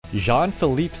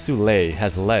Jean-Philippe Soulé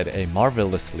has led a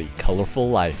marvelously colorful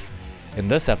life. In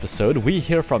this episode, we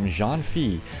hear from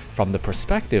Jean-Philippe from the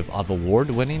perspective of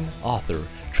award-winning author,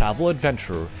 travel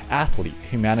adventurer, athlete,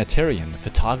 humanitarian,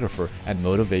 photographer, and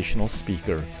motivational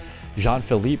speaker.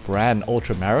 Jean-Philippe ran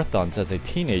ultramarathons as a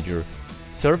teenager,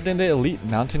 served in the elite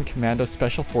mountain commando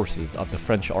special forces of the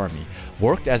French Army,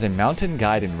 worked as a mountain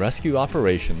guide in rescue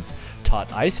operations,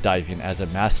 taught ice diving as a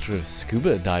master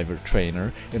scuba diver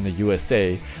trainer in the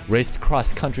USA, raced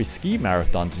cross-country ski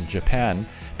marathons in Japan,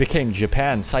 became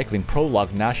Japan Cycling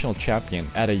Prologue National Champion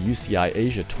at a UCI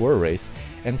Asia Tour race,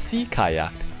 and sea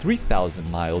kayaked 3,000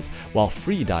 miles while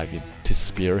free diving to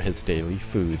spear his daily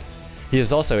food. He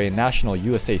is also a national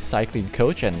USA cycling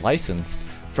coach and licensed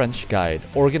French guide,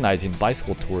 organizing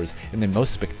bicycle tours in the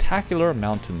most spectacular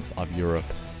mountains of Europe.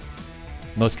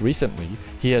 Most recently,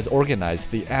 he has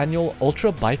organized the annual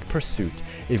Ultra Bike Pursuit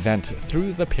event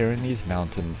through the Pyrenees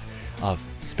Mountains of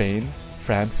Spain,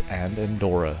 France, and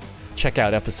Andorra. Check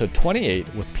out episode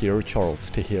 28 with Pierre Charles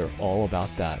to hear all about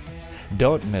that.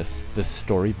 Don't miss this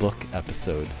storybook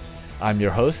episode. I'm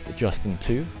your host, Justin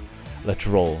Tu. Let's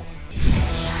roll.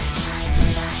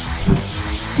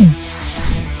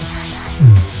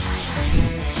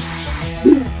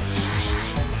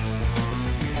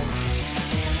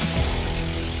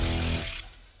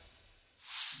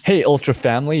 Hey Ultra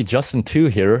family, Justin Tu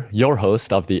here, your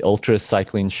host of the Ultra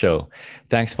Cycling Show.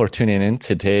 Thanks for tuning in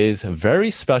today's very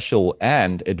special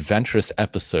and adventurous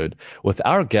episode with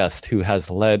our guest who has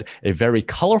led a very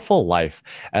colorful life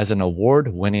as an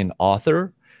award-winning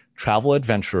author, travel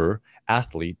adventurer,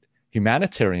 athlete,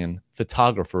 humanitarian,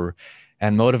 photographer,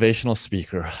 and motivational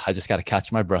speaker. I just got to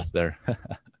catch my breath there.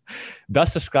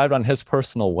 Best described on his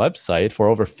personal website, for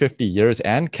over 50 years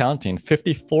and counting,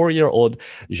 54-year-old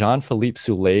Jean-Philippe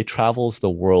Soulé travels the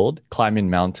world, climbing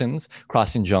mountains,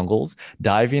 crossing jungles,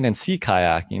 diving and sea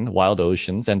kayaking wild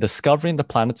oceans, and discovering the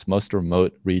planet's most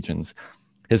remote regions.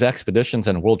 His expeditions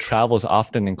and world travels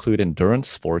often include endurance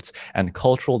sports and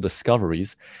cultural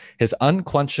discoveries. His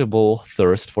unquenchable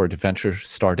thirst for adventure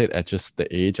started at just the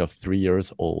age of 3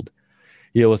 years old.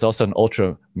 He was also an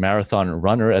ultra marathon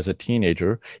runner as a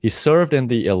teenager. He served in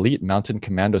the elite mountain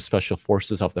commando special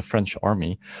forces of the French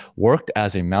Army, worked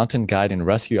as a mountain guide in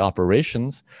rescue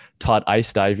operations, taught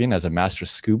ice diving as a master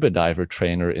scuba diver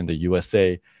trainer in the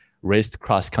USA, raced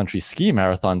cross-country ski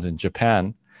marathons in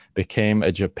Japan, became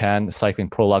a Japan Cycling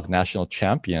Prologue National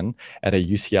Champion at a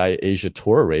UCI Asia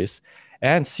Tour race,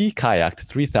 and sea kayaked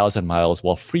 3,000 miles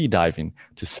while free diving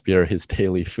to spear his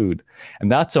daily food.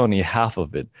 And that's only half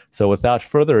of it. So without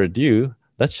further ado,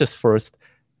 let's just first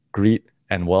greet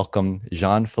and welcome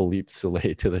Jean-Philippe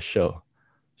Soulé to the show.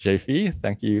 Jean-Philippe,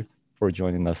 thank you for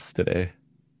joining us today.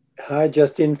 Hi,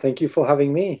 Justin. Thank you for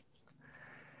having me.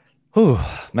 Whew,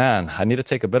 man, I need to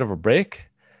take a bit of a break,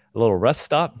 a little rest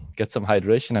stop, get some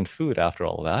hydration and food after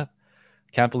all that.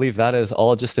 Can't believe that is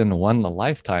all just in one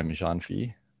lifetime,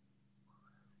 Jean-Philippe.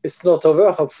 It's not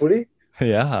over, hopefully.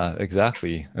 Yeah,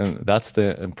 exactly. And that's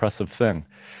the impressive thing.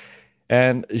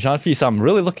 And Jean-Philippe, so I'm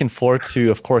really looking forward to,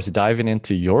 of course, diving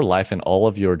into your life and all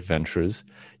of your adventures.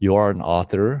 You are an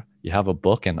author, you have a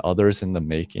book and others in the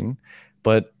making.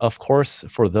 But of course,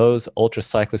 for those ultra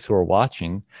cyclists who are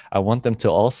watching, I want them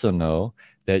to also know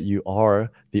that you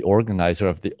are the organizer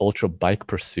of the Ultra Bike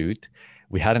Pursuit.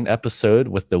 We had an episode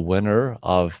with the winner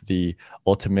of the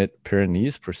Ultimate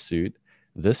Pyrenees Pursuit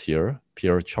this year,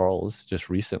 Pierre Charles, just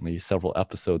recently, several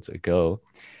episodes ago.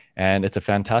 And it's a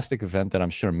fantastic event that I'm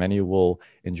sure many will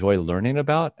enjoy learning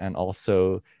about and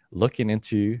also looking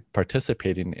into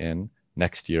participating in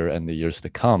next year and the years to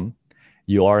come.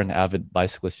 You are an avid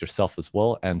bicyclist yourself as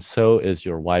well, and so is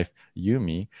your wife,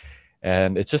 Yumi.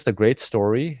 And it's just a great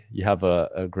story. You have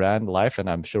a grand life, and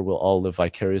I'm sure we'll all live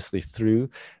vicariously through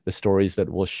the stories that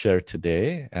we'll share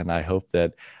today. And I hope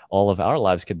that all of our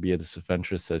lives could be as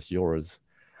adventurous as yours.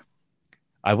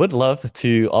 I would love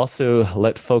to also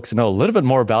let folks know a little bit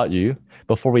more about you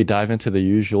before we dive into the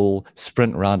usual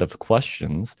sprint round of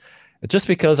questions, just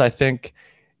because I think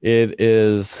it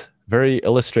is very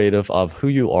illustrative of who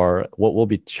you are, what we'll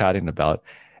be chatting about.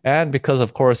 And because,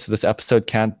 of course, this episode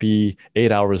can't be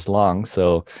 8 hours long,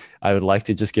 so I would like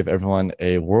to just give everyone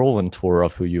a whirlwind tour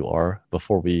of who you are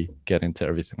before we get into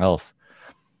everything else.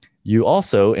 You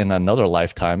also, in another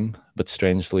lifetime, but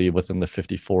strangely within the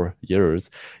 54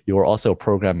 years, you were also a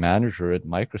program manager at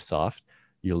Microsoft.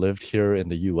 You lived here in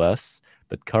the US,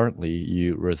 but currently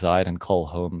you reside and call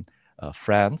home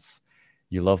France.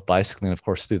 You love bicycling, of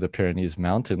course, through the Pyrenees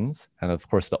Mountains. And of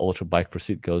course, the Ultra Bike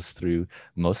Pursuit goes through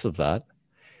most of that.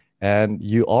 And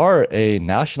you are a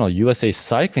national USA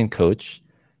cycling coach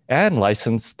and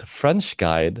licensed French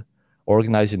guide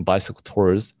organizing bicycle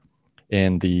tours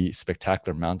in the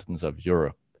spectacular mountains of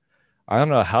Europe. I don't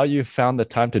know how you found the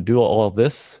time to do all of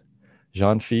this,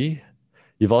 Jean-Philippe.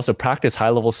 You've also practiced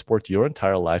high-level sports your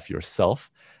entire life yourself.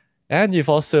 And you've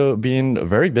also been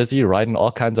very busy writing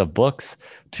all kinds of books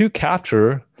to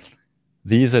capture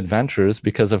these adventures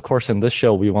because, of course, in this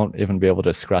show, we won't even be able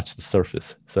to scratch the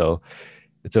surface. So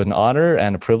it's an honor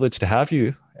and a privilege to have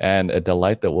you and a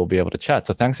delight that we'll be able to chat.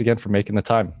 So thanks again for making the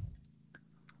time.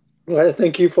 Well,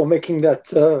 thank you for making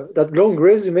that long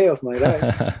resume of my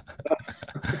life.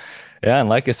 Yeah, and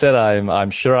like I said, I'm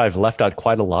sure I've left out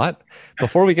quite a lot.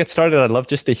 Before we get started, I'd love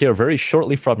just to hear very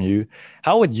shortly from you.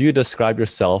 How would you describe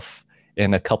yourself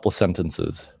in a couple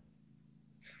sentences?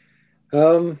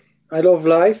 I love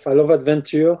life. I love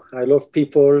adventure. I love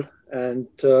people, and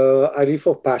I live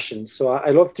for passion. So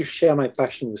I love to share my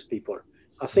passion with people.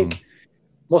 I Mm, think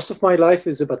most of my life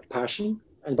is about passion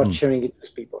and about mm, sharing it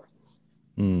with people.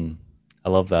 mm. I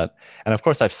love that. And of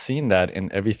course, I've seen that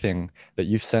in everything that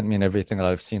you've sent me and everything that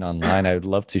I've seen online. I would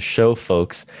love to show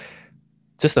folks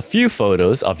just a few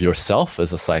photos of yourself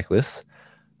as a cyclist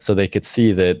so they could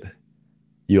see that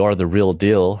you are the real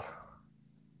deal.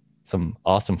 Some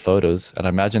awesome photos. And I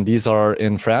imagine these are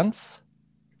in France.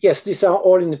 Yes, these are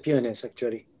all in the Pyrenees,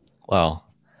 actually. Wow,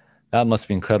 that must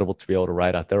be incredible to be able to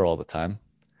ride out there all the time.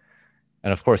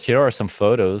 And of course, here are some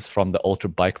photos from the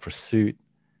Ultra Bike Pursuit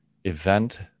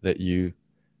event that you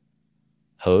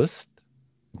host.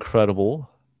 Incredible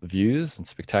views and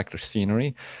spectacular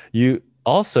scenery. You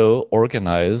also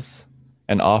organize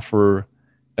and offer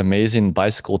amazing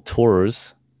bicycle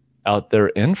tours out there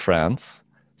in France.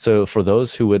 So for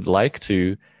those who would like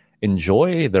to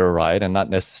enjoy their ride and not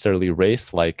necessarily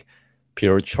race like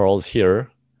Pierre Charles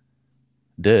here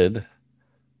did,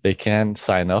 they can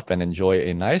sign up and enjoy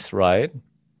a nice ride,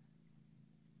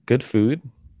 good food,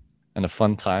 and a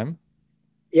fun time.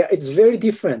 Yeah, it's very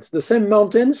different. The same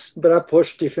mountains, but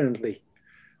approached differently.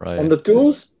 On Right. the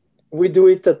tours, we do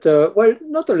it at well,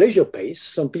 not a leisure pace.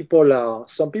 Some people are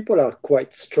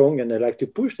quite strong and they like to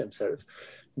push themselves,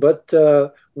 but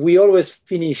we always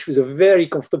finish with a very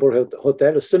comfortable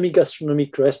hotel, a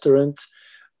semi-gastronomic restaurant,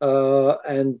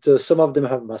 and some of them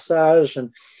have massage,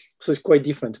 and so it's quite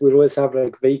different. We always have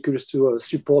like vehicles to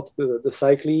support the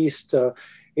cyclist.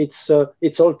 It's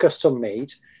all custom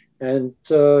made, and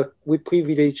we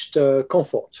privileged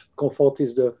comfort. Comfort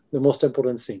is the most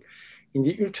important thing. In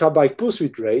the ultra bike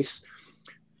pursuit race,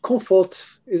 comfort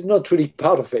is not really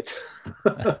part of it.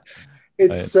 Right.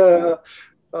 it's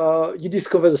You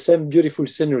discover the same beautiful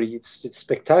scenery. It's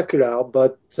spectacular,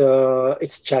 but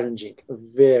it's challenging,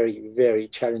 very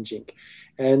challenging.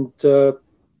 And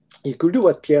you could do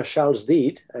what Pierre Charles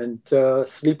did and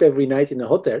sleep every night in a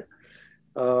hotel.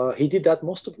 He did that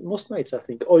most nights, I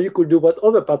think. Or you could do what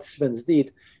other participants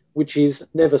did, which is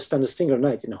never spend a single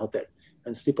night in a hotel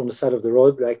and sleep on the side of the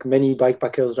road, like many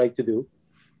bikepackers like to do.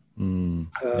 Um,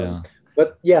 Yeah.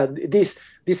 but yeah,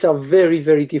 these are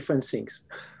very different things.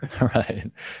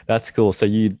 Right. That's cool. So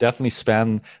you definitely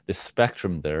span the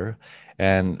spectrum there.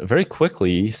 And very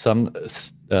quickly, some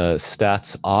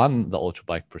stats on the Ultra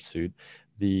Bike Pursuit.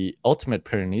 The Ultimate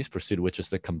Pyrenees Pursuit, which is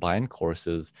the combined course,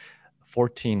 is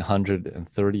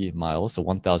 1,430 miles, so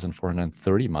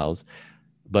 1,430 miles.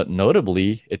 But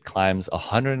notably, it climbs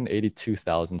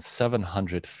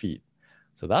 182,700 feet.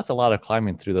 So that's a lot of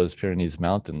climbing through those Pyrenees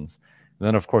mountains. And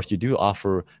then, of course, you do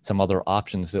offer some other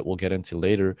options that we'll get into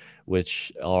later,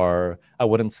 which are, I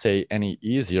wouldn't say any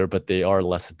easier, but they are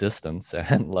less distance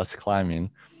and less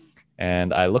climbing.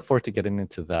 And I look forward to getting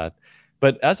into that.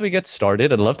 But as we get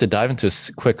started, I'd love to dive into a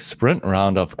quick sprint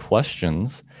round of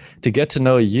questions to get to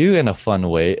know you in a fun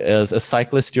way as a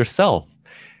cyclist yourself.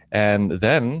 And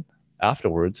then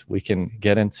afterwards, we can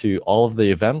get into all of the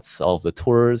events, all of the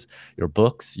tours, your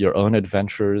books, your own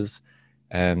adventures,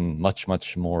 and much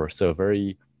more. So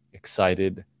very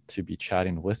excited to be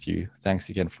chatting with you. Thanks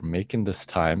again for making this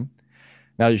time.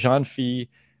 Now, Jean-Philippe,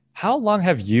 how long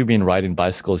have you been riding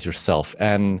bicycles yourself?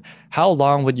 And how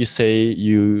long would you say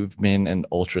you've been an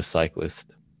ultra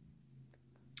cyclist?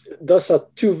 Those are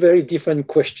two very different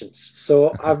questions.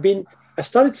 So I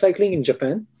started cycling in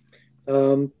Japan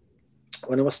um,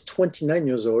 when I was 29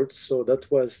 years old. So that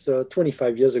was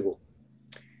 25 years ago.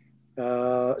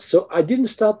 So I didn't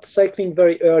start cycling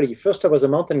very early. First, I was a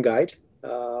mountain guide.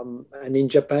 And in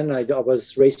Japan, I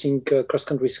was racing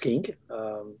cross-country skiing,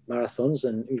 marathons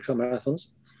and ultra marathons.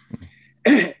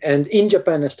 And in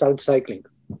Japan, I started cycling.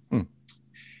 Hmm.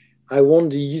 I won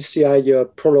the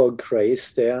UCI prologue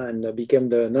race there and became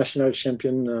the national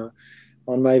champion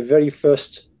on my very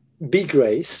first big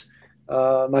race,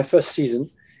 my first season.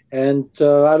 And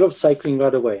I love cycling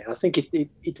right away. I think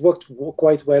it worked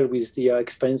quite well with the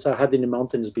experience I had in the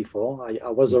mountains before. I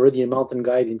was already a mountain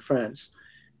guide in France,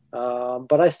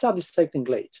 but I started cycling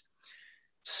late.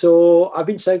 So I've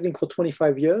been cycling for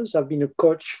 25 years. I've been a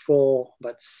coach for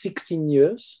about 16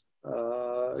 years, a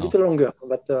Wow. little longer,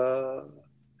 but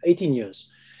 18 years.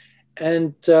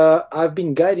 And I've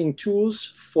been guiding tours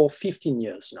for 15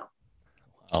 years now.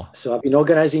 Wow. So I've been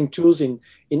organizing tours in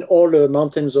all the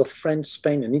mountains of France,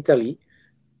 Spain, and Italy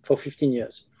for 15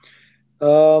 years.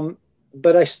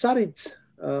 But I started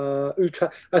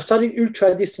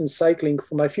ultra distance cycling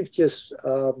for my 50th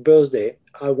birthday.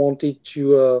 I wanted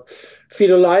to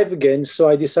feel alive again, so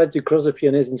I decided to cross the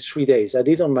Pyrenees in 3 days. I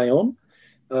did it on my own.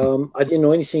 I didn't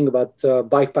know anything about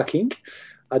bikepacking.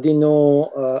 I didn't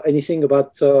know anything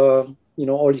about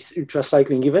all these ultra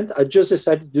cycling events. I just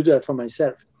decided to do that for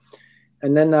myself.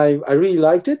 And then I really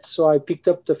liked it, so I picked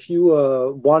up a few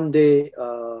one-day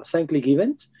cycling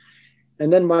events.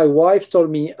 And then my wife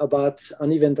told me about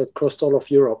an event that crossed all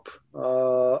of Europe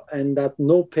and that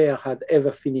no pair had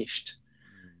ever finished.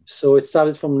 So it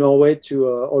started from Norway to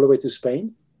all the way to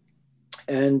Spain.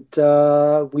 And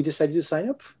we decided to sign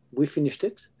up. We finished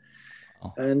it.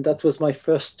 Wow. And that was my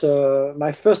first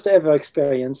ever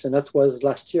experience. And that was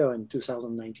last year in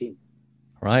 2019.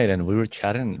 Right. And we were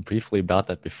chatting briefly about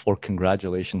that before.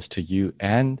 Congratulations to you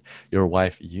and your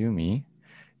wife, Yumi.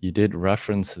 You did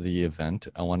reference the event.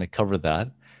 I want to cover that.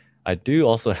 I do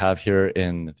also have here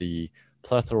in the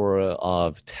plethora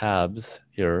of tabs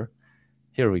here.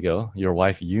 Here we go. Your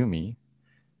wife, Yumi,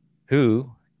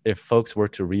 who, if folks were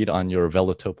to read on your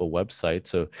Velotopa website,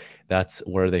 so that's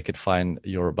where they could find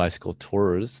your bicycle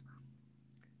tours.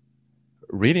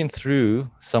 Reading through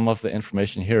some of the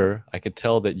information here, I could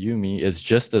tell that Yumi is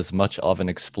just as much of an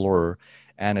explorer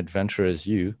and adventurer as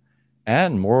you,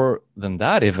 and more than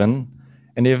that, even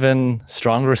an even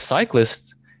stronger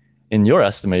cyclist in your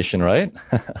estimation, right?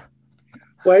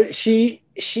 Well, she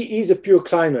is a pure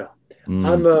climber.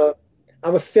 Mm,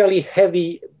 I'm a fairly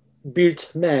heavy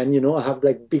built man. I have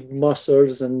like big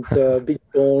muscles and big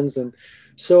bones, and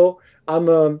so I'm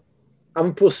a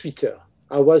pursuiter.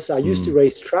 I used to mm,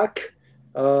 race track.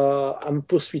 I'm a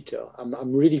pursuiter.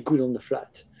 I'm really good on the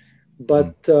flat, mm,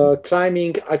 but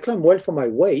climbing, I climb well for my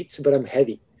weight, but I'm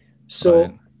heavy. right.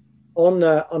 So on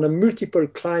a multiple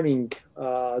climbing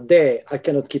day, I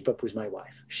cannot keep up with my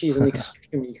wife. She's an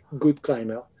extremely good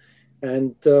climber,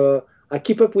 and I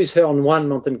keep up with her on one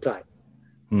mountain climb.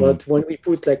 Mm. But when we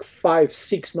put like 5,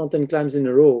 6 mountain climbs in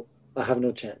a row, I have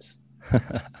no chance.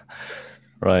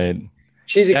 Right.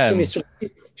 She's Yeah. extremely strong.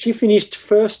 She finished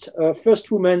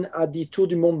first woman at the Tour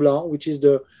du Mont Blanc, which is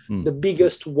the Mm.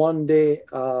 biggest one-day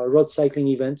road cycling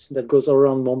event that goes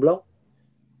around Mont Blanc.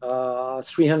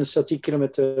 330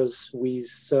 kilometers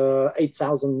with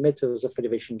 8,000 meters of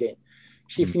elevation gain.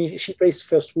 Mm. She placed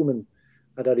first woman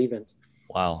at that event.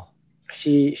 Wow.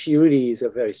 She really is a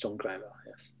very strong climber.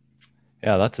 Yes.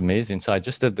 Yeah, that's amazing. So I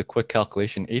just did the quick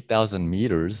calculation, 8,000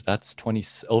 meters, that's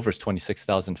over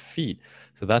 26,000 feet.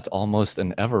 So that's almost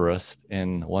an Everest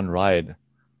in one ride.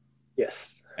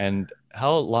 Yes. And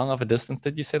how long of a distance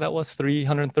did you say that was?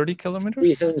 330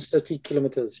 kilometers? 330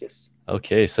 kilometers. Yes.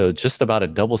 Okay, so just about a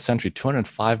double century,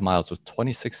 205 miles with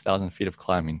 26,000 feet of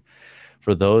climbing.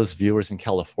 For those viewers in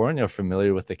California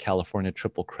familiar with the California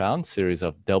Triple Crown series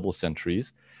of double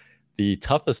centuries, the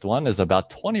toughest one is about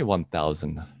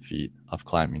 21,000 feet of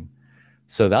climbing.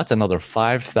 So that's another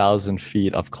 5,000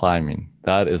 feet of climbing.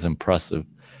 That is impressive.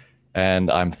 And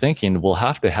I'm thinking we'll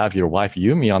have to have your wife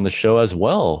Yumi on the show as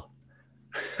well.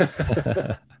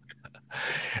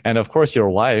 And of course, your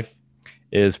wife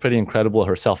is pretty incredible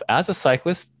herself as a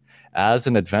cyclist, as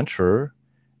an adventurer,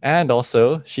 and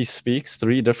also she speaks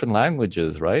 3 different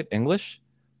languages, right? English,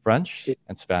 French, She,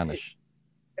 and Spanish,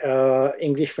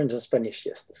 English, French, and Spanish.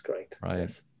 Yes, that's correct. right?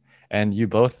 Yes. And you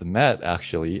both met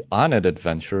actually on an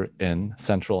adventure in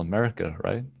Central America,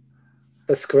 right?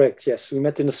 That's correct. Yes, we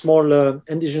met in a small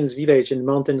indigenous village in the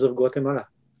mountains of Guatemala.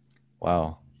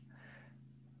 Wow.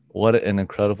 What an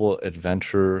incredible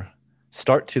adventure,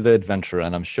 start to the adventure.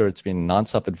 And I'm sure it's been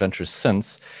nonstop adventure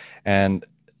since. And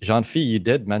Jean-Philippe, you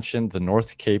did mention the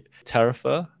North Cape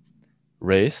Tarifa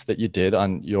race that you did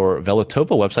on your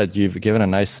Velotopa website. You've given a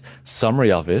nice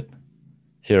summary of it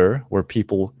here where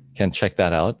people can check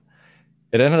that out.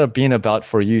 It ended up being about,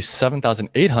 for you,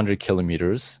 7,800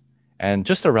 kilometers and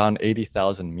just around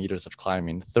 80,000 meters of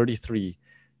climbing, 33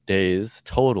 days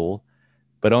total,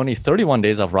 but only 31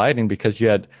 days of riding because you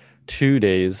had 2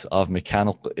 days of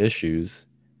mechanical issues.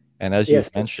 And as you Yes,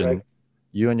 that's mentioned, correct.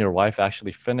 you and your wife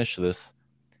actually finished this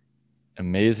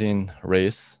amazing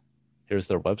race. Here's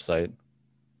their website.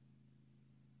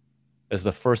 as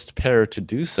the first pair to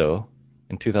do so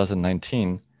in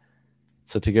 2019.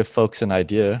 So to give folks an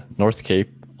idea, North Cape,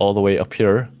 all the way up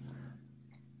here,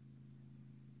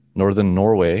 northern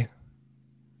Norway,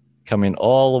 coming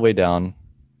all the way down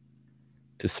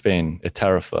to Spain, at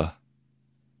Tarifa.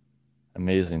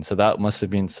 Amazing. So that must have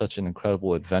been such an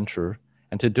incredible adventure.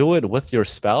 And to do it with your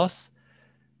spouse,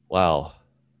 wow.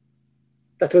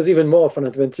 That was even more of an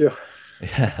adventure.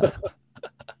 Yeah.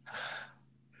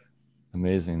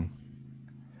 Amazing.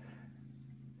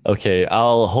 Okay,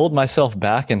 I'll hold myself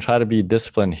back and try to be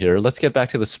disciplined here. Let's get back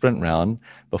to the sprint round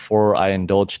before I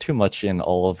indulge too much in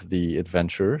all of the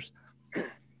adventures.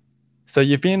 So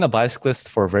you've been a bicyclist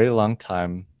for a very long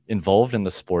time, involved in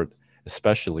the sport,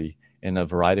 especially in a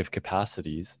variety of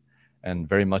capacities, and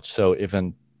very much so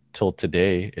even till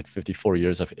today at 54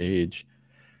 years of age.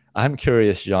 I'm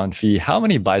curious, Jean-Philippe, how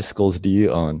many bicycles do you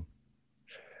own?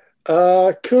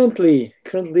 Currently,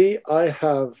 I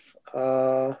have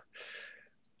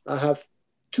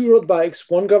two road bikes,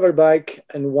 one gravel bike,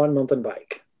 and one mountain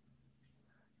bike.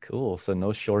 Cool. So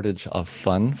no shortage of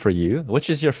fun for you. Which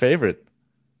is your favorite?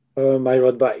 My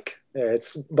road bike.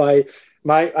 It's by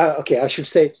my okay. I should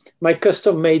say my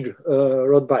custom-made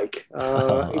road bike.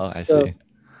 Oh, I see.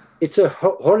 It's a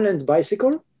Holland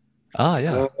bicycle. Ah,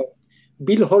 yeah.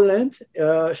 Bill Holland.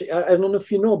 I don't know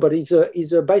if you know, but he's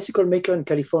a bicycle maker in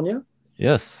California.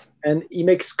 Yes. And he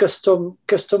makes custom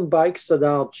bikes that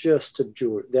are just a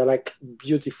jewel. They're like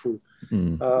beautiful,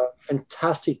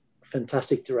 fantastic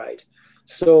to ride.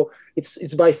 So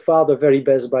it's by far the very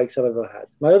best bikes I've ever had.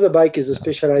 My other bike is a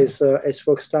Specialized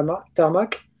S-Works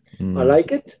tarmac. I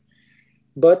like it,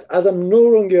 but as I'm no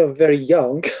longer very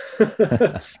young,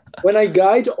 when I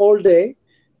guide all day,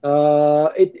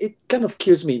 it kind of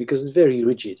kills me because it's very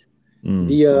rigid.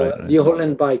 The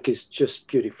Holland bike is just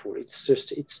beautiful. It's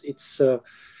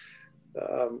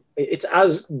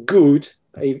as good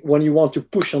when you want to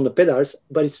push on the pedals,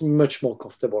 but it's much more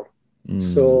comfortable.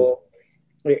 So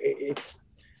it's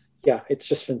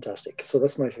just fantastic. So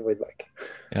that's my favorite bike.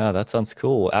 Yeah, that sounds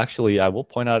cool. Actually, I will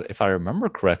point out, if I remember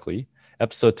correctly,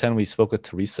 episode 10, we spoke with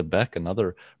Teresa Beck,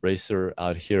 another racer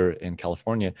out here in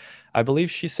California. I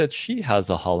believe she said she has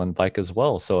a Holland bike as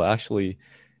well. So actually,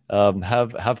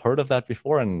 have heard of that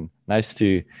before, and nice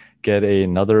to get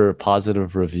another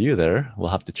positive review there. We'll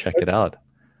have to check it out.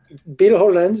 Bill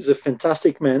Holland is a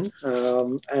fantastic man,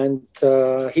 and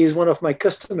he's one of my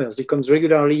customers. He comes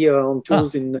regularly on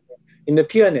tours in the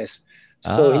Pyrenees.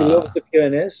 So he loves the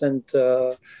Pyrenees, and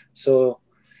so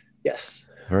yes.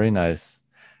 Very nice.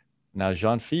 Now,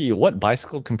 Jean-Philippe, what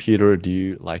bicycle computer do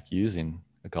you like using?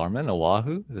 A Garmin, a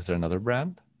Wahoo? Is there another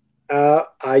brand?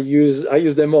 I use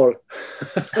them all.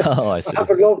 Oh, I see. I have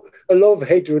a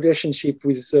love-hate relationship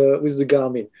with the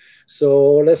Garmin.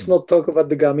 So let's not talk about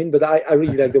the Garmin, but I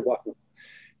really like the Wahoo.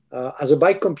 As a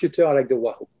bike computer, I like the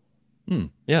Wahoo.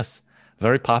 Yes,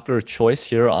 very popular choice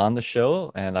here on the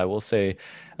show, and I will say,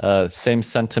 same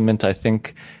sentiment I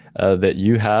think that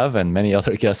you have and many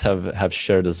other guests have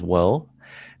shared as well.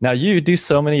 Now, you do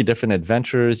so many different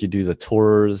adventures. You do the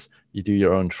tours. You do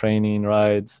your own training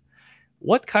rides.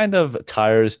 What kind of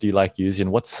tires do you like using?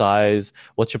 What size?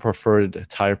 What's your preferred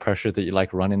tire pressure that you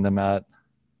like running them at?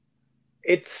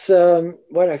 It's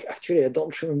actually I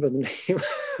don't remember the name.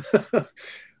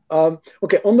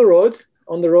 Okay, on the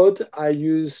road I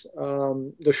use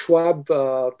the Schwab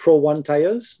Pro One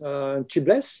tires,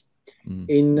 tubeless,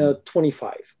 in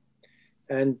 25.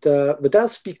 And but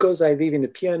that's because I live in the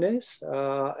Pyrenees,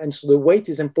 and so the weight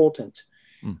is important.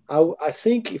 I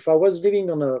think if I was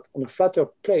living on a flatter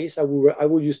place, I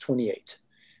would use 28.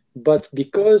 But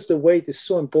because the weight is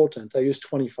so important, I use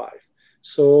 25.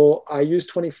 So I use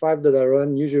 25 that I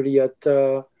run usually at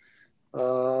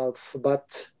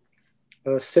about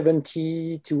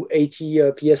 70 to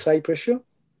 80 psi pressure.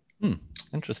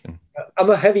 Interesting.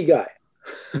 I'm a heavy guy.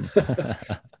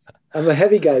 I'm a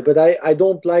heavy guy, but I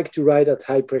don't like to ride at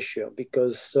high pressure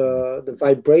because the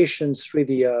vibrations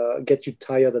really get you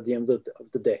tired at the end of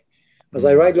the day. As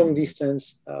I ride long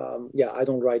distance, I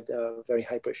don't ride very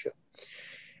high pressure.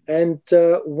 And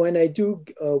when I do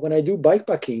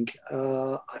bikepacking,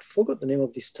 I forgot the name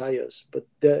of these tires, but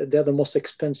they're the most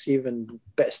expensive and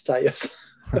best tires.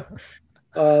 I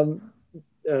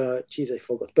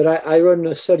forgot. But I run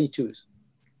 32s.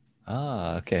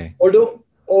 Okay.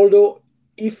 Although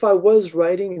if I was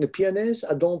riding in the Pyrenees,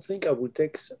 I don't think I would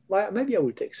take. Maybe I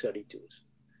would take 32s,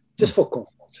 just for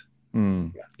comfort.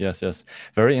 Mm, yes, yes.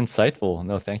 Very insightful.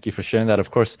 No, thank you for sharing that. Of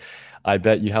course, I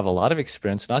bet you have a lot of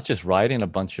experience, not just riding a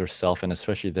bunch yourself, and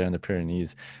especially there in the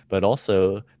Pyrenees, but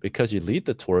also because you lead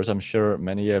the tours, I'm sure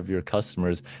many of your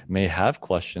customers may have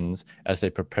questions as they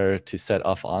prepare to set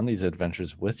off on these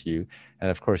adventures with you. And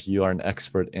of course, you are an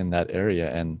expert in that area.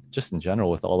 And just in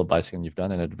general, with all the bicycling you've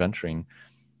done and adventuring,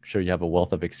 I'm sure you have a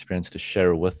wealth of experience to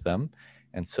share with them.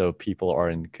 And so people are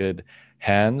in good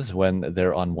hands when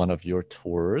they're on one of your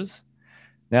tours.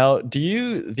 Now, do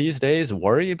you these days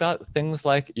worry about things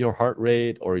like your heart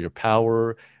rate or your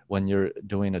power when you're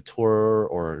doing a tour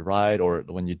or a ride or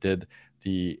when you did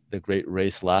the great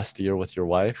race last year with your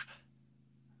wife?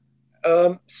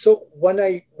 So when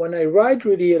I ride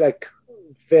really like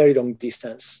very long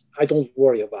distance, I don't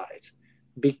worry about it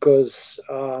because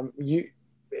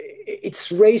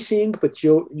it's racing, but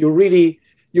you're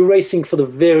racing for the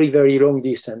very long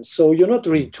distance. So you're not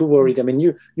really Mm, too worried. I mean,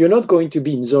 you're not going to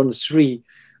be in zone three,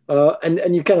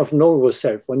 and you kind of know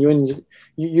yourself when you're in.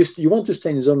 You want to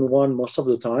stay in zone one most of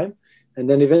the time, and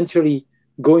then eventually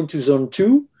go into zone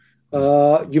two.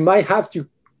 mm, You might have to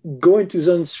go into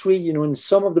zone three, in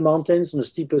some of the mountains in the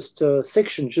steepest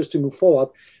section just to move forward.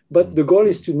 But mm, the goal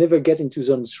is to never get into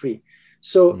zone three.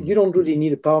 So mm, you don't really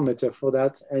need a power meter for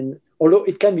that. And although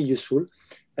it can be useful,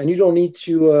 and you don't need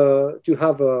to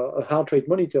have a heart rate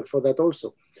monitor for that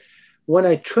also. When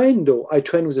I train though, I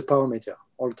train with a power meter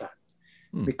all the time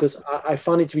mm, because I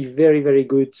found it to be very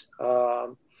good.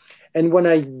 And when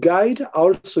I guide, I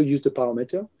also use the power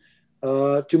meter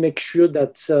to make sure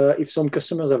that if some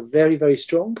customers are very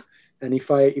strong, and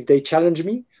if they challenge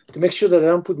me, to make sure that I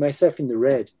don't put myself in the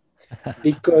red,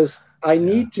 because I yeah.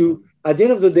 need to. At the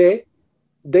end of the day,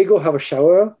 they go have a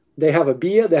shower, they have a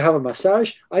beer, they have a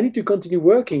massage. I need to continue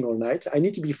working all night. I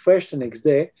need to be fresh the next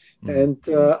day, Mm,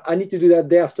 and I need to do that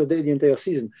day after day the entire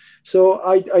season. So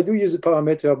I do use the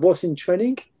parameter both in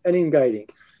training and in guiding,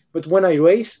 but when I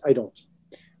race, I don't.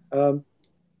 Um,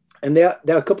 and there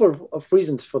are a couple of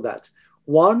reasons for that.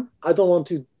 One, I don't want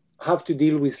to have to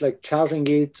deal with like charging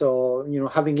it or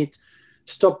having it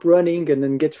stop running and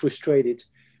then get frustrated.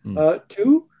 mm.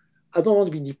 Two, I don't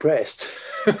want to be depressed.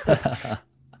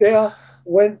 there are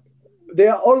when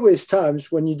there are always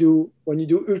times when you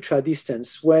do ultra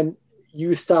distance when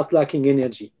you start lacking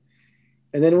energy,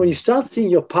 and then when you Mm, start seeing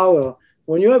your power,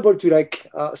 when you're able to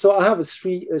so I have a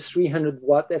 300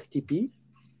 watt FTP,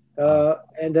 wow.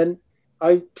 and then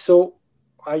I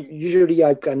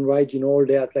can ride all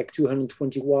day at like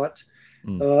 220 watt.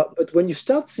 Mm, But when you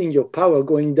start seeing your power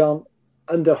going down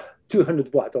under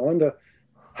 200 watt or under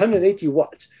 180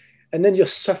 watt, and then you're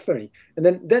suffering, and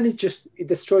then it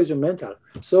destroys your mental.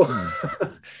 So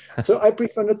mm. so I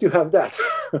prefer not to have that.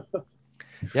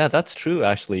 Yeah, that's true,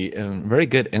 actually. Very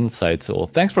good insights. Well,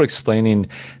 thanks for explaining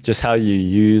just how you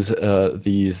use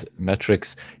these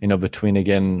metrics, between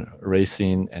again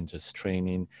racing and just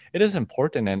training. It is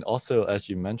important. And also, as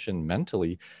you mentioned,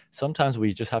 mentally, sometimes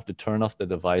we just have to turn off the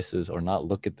devices or not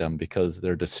look at them because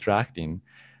they're distracting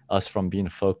us from being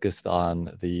focused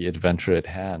on the adventure at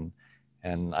hand.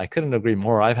 And I couldn't agree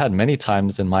more. I've had many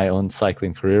times in my own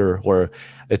cycling career where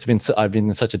I've been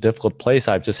in such a difficult place.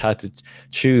 I've just had to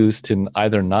choose to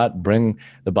either not bring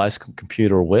the bicycle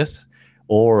computer with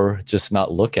or just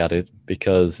not look at it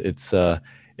because it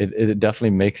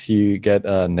definitely makes you get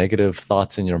negative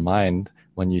thoughts in your mind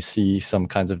when you see some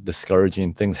kinds of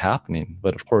discouraging things happening.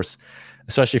 But of course,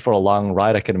 especially for a long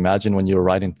ride, I can imagine when you were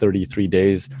riding 33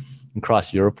 days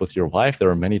across Europe with your wife, there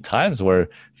were many times where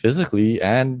physically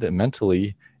and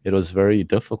mentally it was very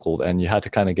difficult and you had to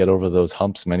kind of get over those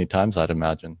humps many times, I'd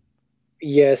imagine.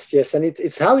 Yes, and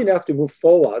it's hard enough to move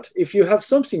forward if you have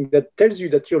something that tells you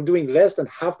that you're doing less than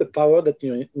half the power that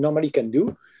you normally can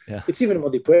do. Yeah. It's even more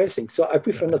depressing. So I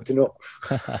prefer not to know.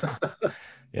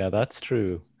 Yeah, that's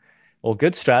true. Well,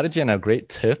 good strategy and a great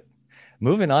tip.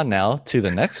 Moving on now to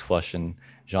the next question,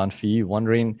 Jean-Philippe,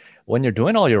 wondering when you're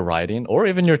doing all your riding or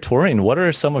even your touring, what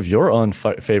are some of your own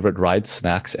favorite ride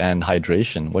snacks and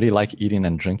hydration? What do you like eating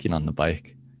and drinking on the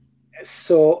bike?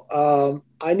 So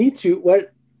I need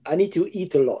to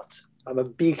eat a lot. I'm a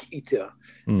big eater,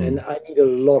 and Mm, I need a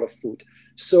lot of food.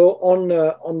 So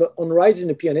on rides in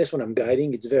the PNS when I'm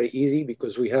guiding, it's very easy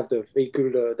because we have the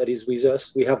vehicle that is with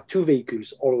us. We have two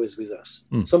vehicles always with us,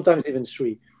 mm, sometimes even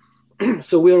three.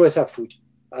 So we always have food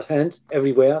at hand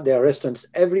everywhere. There are restaurants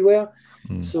everywhere,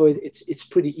 mm, so it's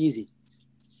pretty easy.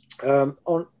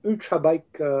 On ultra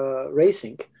bike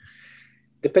racing,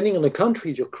 depending on the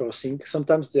country you're crossing,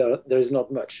 sometimes there is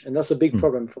not much, and that's a big mm.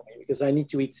 problem for me because I need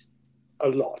to eat a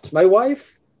lot. My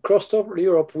wife crossed over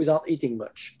Europe without eating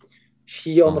much.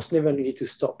 She Oh. almost never needed to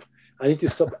stop. I need to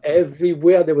stop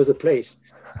everywhere there was a place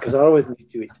because I always need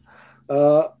to eat.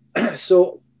 Uh,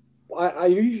 so I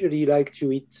usually like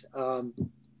to eat.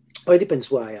 Well, it depends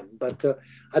where I am, but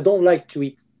I don't like to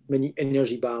eat many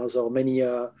energy bars or many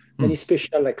Mm,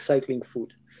 special like cycling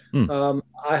food. mm,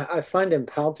 I find them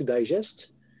hard to digest.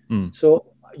 mm, So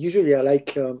usually I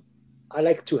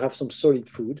like to have some solid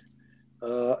food.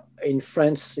 In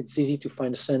France, it's easy to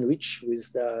find a sandwich with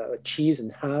cheese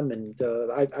and ham, and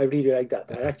I really like that.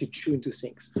 I like to chew into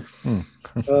things. mm,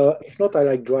 If not, I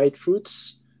like dried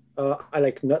fruits. I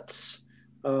like nuts.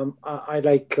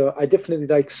 I definitely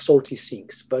like salty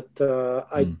things, but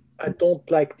mm, I don't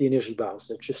like the energy bars.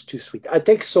 They're just too sweet. I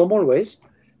take some always,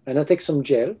 and I take some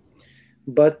gel,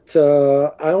 but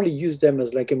I only use them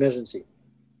as like emergency.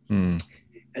 mm,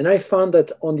 And I found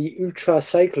that on the ultra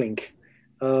cycling,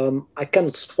 I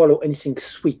cannot swallow anything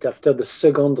sweet after the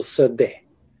second or third day.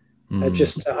 mm.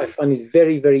 I find it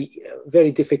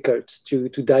very difficult to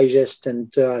digest,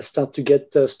 and start to get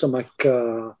stomach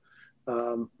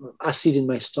acid in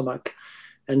my stomach,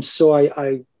 and so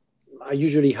I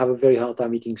usually have a very hard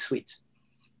time eating sweet.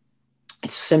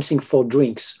 It's the same thing for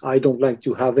drinks. I don't like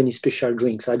to have any special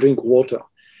drinks. I drink water,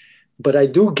 but I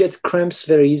do get cramps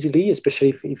very easily,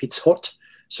 especially if it's hot.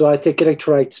 So I take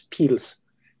electrolyte pills,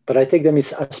 but I take them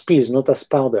as pills, not as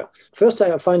powder. First,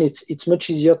 I find it's much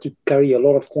easier to carry a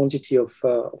lot of quantity of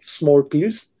small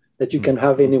pills that you Mm. can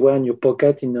have anywhere in your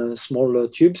pocket in small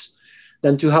tubes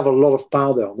than to have a lot of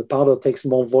powder. The powder takes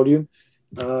more volume.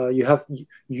 You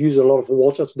use a lot of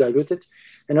water to dilute it.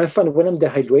 And I find when I'm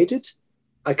dehydrated,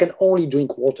 I can only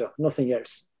drink water, nothing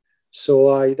else.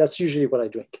 That's usually what I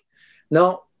drink. Now,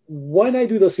 when I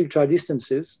do those ultra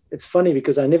distances, it's funny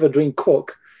because I never drink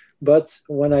Coke, but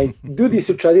when I do these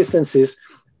ultra distances,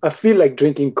 I feel like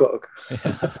drinking Coke.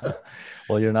 Yeah.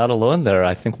 Well, you're not alone there.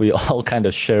 I think we all kind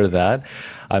of share that.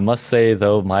 I must say,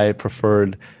 though, my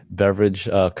preferred beverage,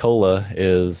 cola,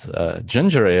 is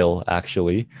ginger ale,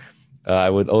 actually. I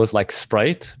would always like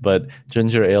Sprite, but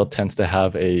ginger ale tends to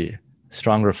have a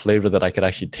stronger flavor that I could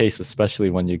actually taste, especially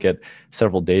when you get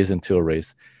several days into a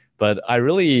race. But I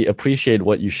really appreciate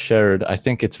what you shared. I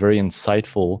think it's very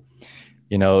insightful.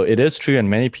 You know, it is true, and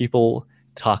many people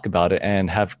talk about it and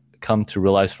have come to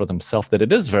realize for themselves that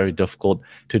it is very difficult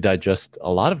to digest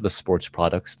a lot of the sports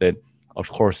products that, of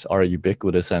course, are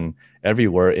ubiquitous and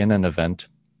everywhere in an event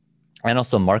and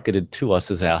also marketed to us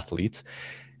as athletes.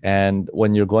 And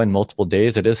when you're going multiple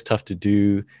days, it is tough to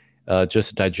do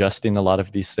just digesting a lot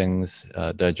of these things,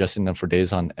 digesting them for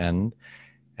days on end.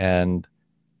 And,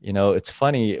 you know, it's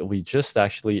funny, we just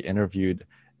actually interviewed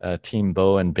Team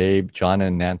Bo and Babe, John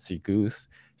and Nancy Guth.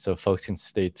 So folks can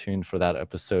stay tuned for that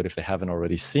episode if they haven't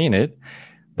already seen it.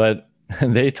 But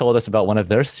they told us about one of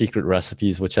their secret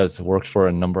recipes, which has worked for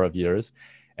a number of years.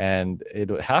 And it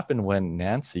happened when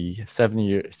Nancy,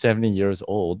 70 years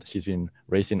old, she's been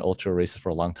racing ultra races for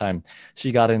a long time.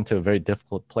 She got into a very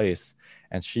difficult place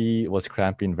and she was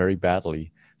cramping very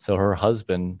badly. So her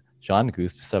husband, John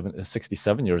Goose,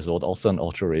 67 years old, also an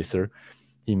ultra racer,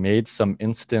 he made some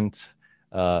instant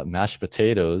mashed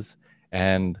potatoes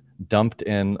and dumped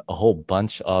in a whole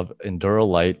bunch of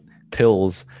Endurolite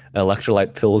pills,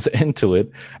 electrolyte pills into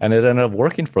it, and it ended up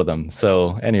working for them.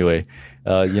 So anyway,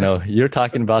 you know, you're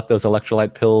talking about those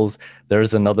electrolyte pills.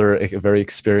 There's another very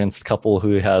experienced couple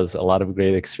who has a lot of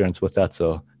great experience with that.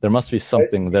 So there must be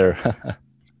something there.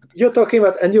 You're talking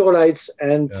about endurolytes,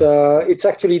 and Yeah. it's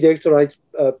actually the electrolyte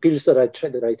pills that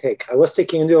I take. I was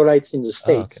taking endurolytes in the Oh,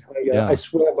 okay. States. I Yeah.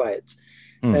 swear by it.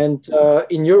 Mm. And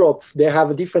in Europe, they have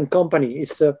a different company.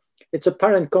 It's a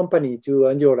parent company to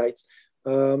endurolytes.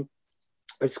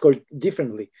 It's called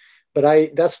differently, but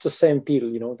I that's the same pill.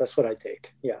 You know, that's what I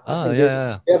take. Yeah, I Oh, think yeah,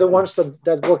 yeah. they're the ones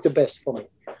that work the best for me.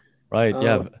 Right.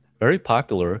 Yeah. Uh, Very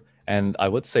popular. And I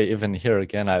would say, even here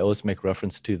again, I always make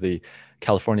reference to the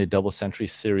California Double Century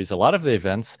Series. A lot of the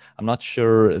events, I'm not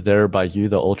sure there by you,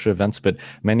 the ultra events, but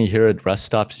many here at rest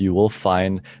stops, you will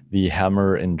find the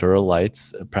Hammer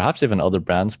Endurolights, perhaps even other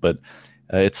brands. But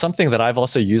it's something that I've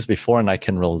also used before, and I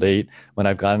can relate when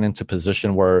I've gotten into a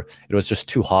position where it was just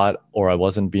too hot or I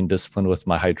wasn't being disciplined with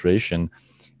my hydration.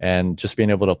 And just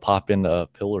being able to pop in a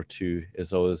pill or two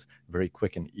is always very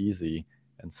quick and easy.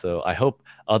 And so I hope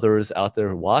others out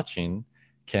there watching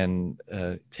can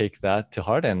take that to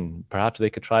heart, and perhaps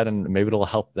they could try it and maybe it'll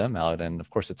help them out. And of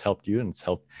course, it's helped you and it's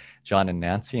helped John and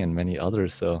Nancy and many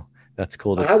others. So that's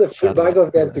cool I to had a full chat bag about.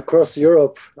 of them to cross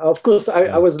Europe. Of course, I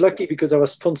Yeah. was lucky because I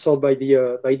was sponsored by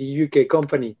the UK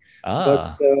company,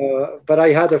 Ah, but I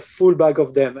had a full bag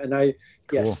of them, and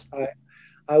cool.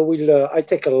 I will I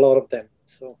take a lot of them.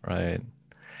 So Right.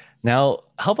 Now,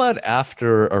 how about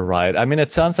after a ride? I mean,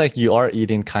 it sounds like you are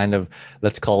eating kind of,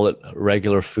 let's call it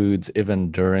regular foods even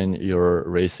during your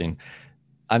racing.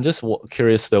 I'm just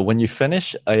curious though, when you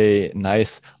finish a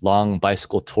nice long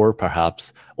bicycle tour,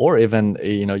 perhaps, or even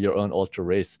your own ultra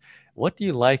race, what do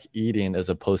you like eating as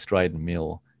a post-ride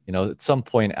meal? At some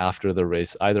point after the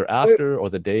race, either after or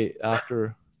the day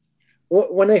after.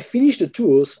 When I finish the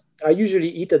tours, I usually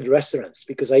eat at restaurants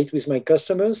because I eat with my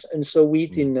customers, and so we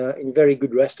eat Mm, in very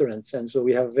good restaurants, and so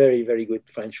we have very very good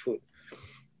French food.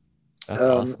 that's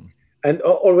Um, awesome. and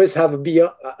always have a beer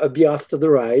after the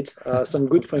ride, some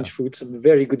good Yeah. French food, some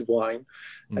very good wine,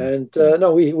 Mm. and no,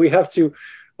 we have to.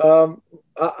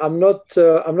 I'm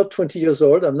not 20 years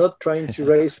old. I'm not trying to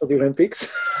race for the Olympics.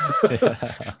 Yeah.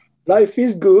 Life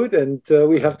is good, and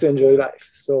we have Right. to enjoy life.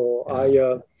 So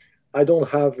Yeah. I don't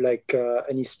have like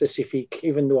any specific,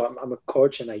 even though I'm a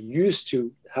coach and I used to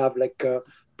have like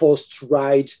post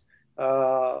ride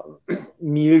uh,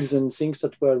 meals and things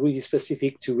that were really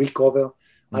specific to recover.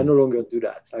 I Mm. no longer do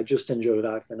that. I just enjoy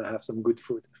life and I have some good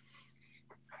food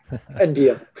and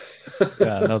beer.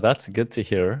 Yeah, no, that's good to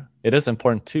hear. It is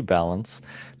important to balance.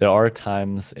 There are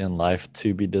times in life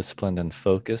to be disciplined and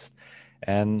focused,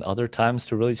 and other times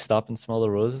to really stop and smell the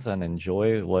roses and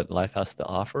enjoy what life has to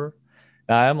offer.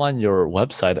 Now, I'm on your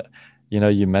website.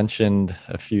 You mentioned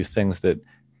a few things that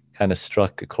kind of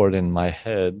struck a chord in my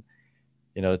head,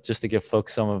 just to give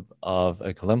folks some of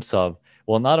a glimpse of,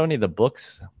 well, not only the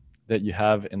books that you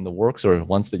have in the works or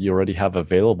ones that you already have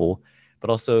available, but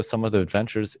also some of the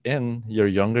adventures in your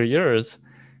younger years.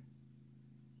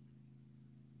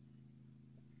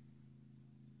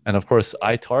 And of course,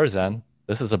 I, Tarzan,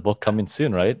 this is a book coming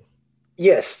soon, right?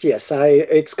 Yes, yes.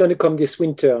 It's going to come this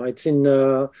winter.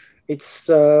 It's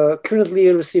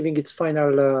currently receiving its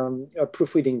final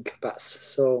proofreading pass.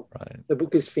 So Right. the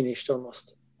book is finished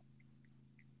almost.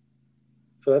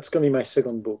 So that's going to be my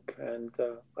second book, and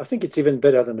I think it's even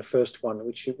better than the first one,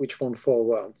 which won 4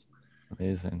 awards.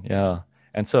 Amazing. Yeah.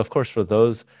 And so, of course, for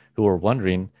those who are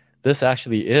wondering, this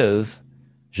actually is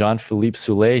Jean-Philippe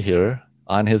Soulé here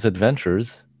on his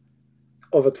adventures.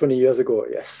 Over 20 years ago,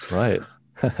 yes. Right.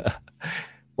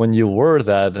 When you were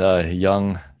that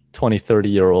young 20,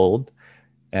 30-year-old,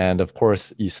 and of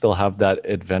course, you still have that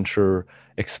adventure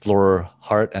explorer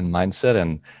heart and mindset.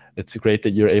 And it's great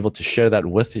that you're able to share that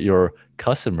with your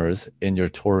customers in your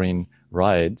touring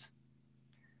rides.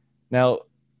 Now,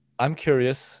 I'm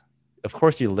curious, of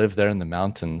course, you live there in the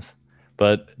mountains,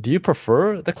 but do you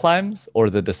prefer the climbs or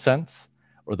the descents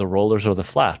or the rollers or the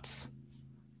flats?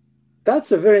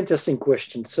 That's a very interesting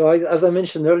question. So, as I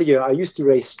mentioned earlier, I used to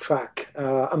race track.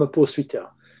 I'm a pursuiter.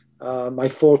 My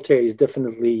forte is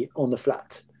definitely on the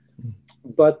flat.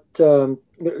 But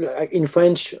in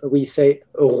French, we say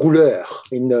rouleur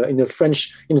in the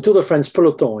French in the Tour de France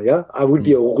peloton. Yeah, I would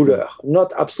be Mm, a rouleur,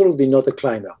 not absolutely not a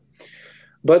climber.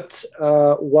 But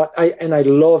I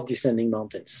love descending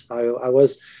mountains. I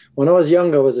was when I was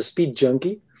young, I was a speed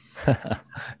junkie.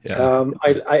 yeah.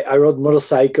 I rode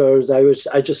motorcycles.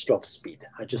 I just love speed.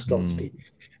 I just love Mm, speed,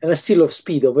 and I still love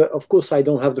speed. Of course, I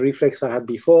don't have the reflex I had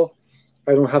before.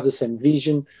 I don't have the same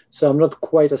vision, so I'm not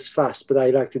quite as fast. But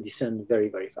I like to descend very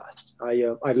very fast.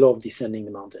 I love descending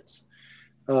the mountains.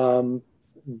 Um,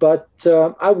 but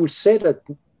I would say that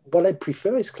what I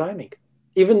prefer is climbing,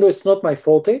 even though it's not my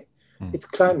forte. mm, It's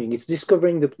climbing. It's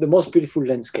discovering the most beautiful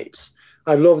landscapes.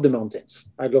 I love the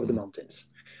mountains. I love the mm. mountains.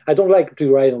 I don't like to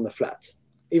ride on the flat,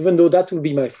 even though that would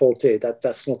be my forte.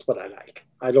 That's not what I like.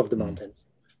 I love the Mm. mountains.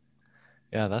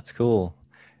 Yeah, that's cool.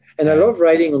 And I And love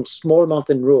riding on small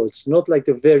mountain roads, not like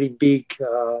the very big.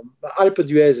 Alpe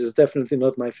d'Huez is definitely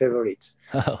not my favorite.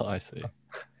 oh, I see.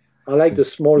 I like the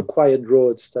small, quiet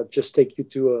roads that just take you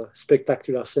to a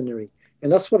spectacular scenery.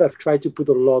 And that's what I've tried to put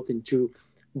a lot into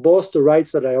both the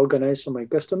rides that I organize for my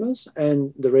customers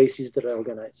and the races that I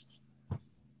organize.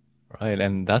 Right.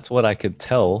 And that's what I could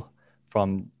tell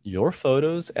from your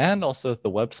photos and also the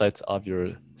websites of your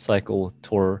cycle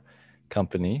tour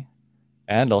company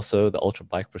and also the Ultra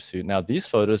Bike Pursuit. Now, these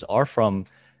photos are from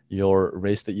your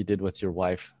race that you did with your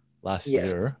wife last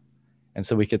Yes. year. And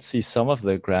so we could see some of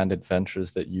the grand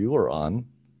adventures that you were on.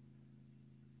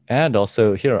 And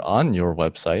also here on your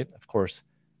website, of course,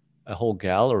 a whole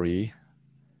gallery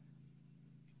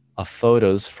of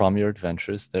photos from your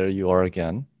adventures. There you are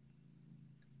again.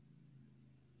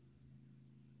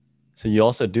 So you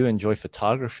also do enjoy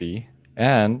photography,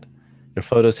 and your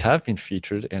photos have been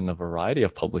featured in a variety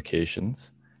of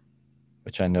publications,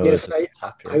 which I know is Yes, at the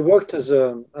top I here. worked as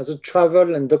a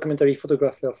travel and documentary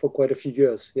photographer for quite a few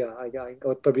years. Yeah, I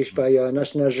got published by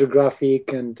National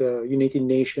Geographic and United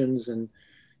Nations and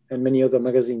many other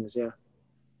magazines. Yeah.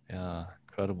 Yeah,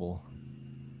 incredible.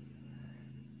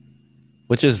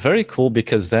 Which is very cool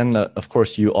because then, of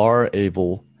course, you are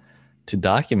able to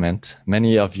document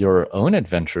many of your own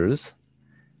adventures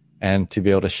and to be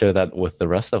able to share that with the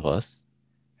rest of us.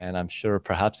 And I'm sure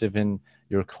perhaps even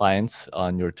your clients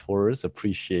on your tours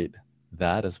appreciate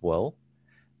that as well.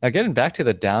 Now, getting back to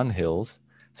the downhills,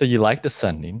 so you like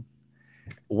descending.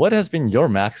 What has been your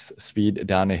max speed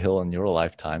down a hill in your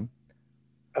lifetime?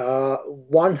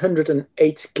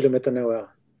 108 kilometer an hour,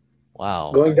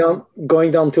 Wow.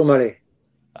 going down to Malay.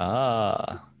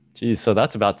 Ah, geez. So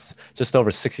that's about just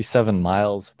over 67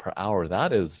 miles per hour.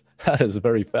 That is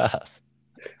very fast.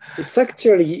 It's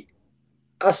actually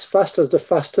as fast as the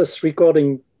fastest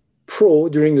recording pro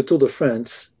during the Tour de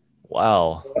France,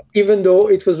 Wow. even though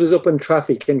it was with open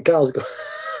traffic and cars go.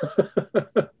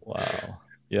 Wow.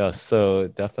 Yeah, so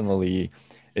definitely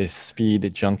a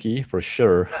speed junkie for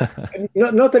sure.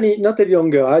 Not any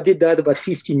longer. I did that about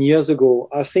 15 years ago.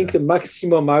 I think Yeah. the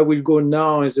maximum I will go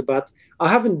now is about. I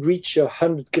haven't reached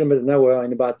 100 kilometers an hour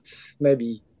in about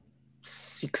maybe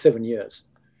 6, 7 years.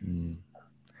 Mm.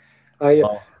 I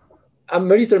Well,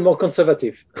 I'm a little more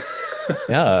conservative.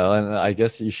 yeah, and I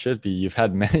guess you should be. You've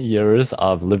had many years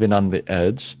of living on the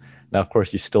edge. Now, of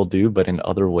course, you still do, but in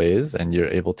other ways, and you're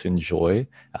able to enjoy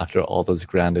after all those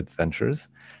grand adventures.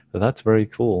 So that's very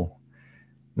cool.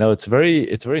 No, it's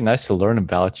very nice to learn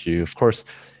about you. Of course,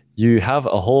 you have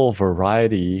a whole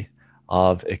variety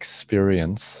of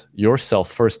experience yourself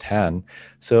firsthand.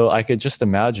 So I could just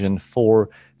imagine for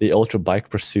the ultra bike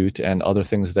pursuit and other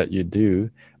things that you do,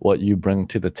 what you bring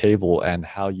to the table and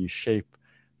how you shape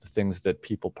the things that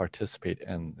people participate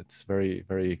in. It's very,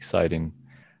 very exciting.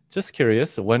 Just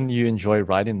curious, when you enjoy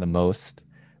riding the most,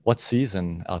 what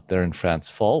season out there in France?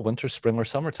 Fall, winter, spring, or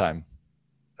summertime?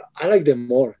 I like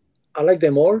them all. I like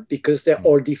them all because they're Hmm.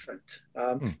 all different.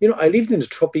 Hmm. I lived in the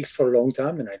tropics for a long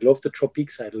time, and I love the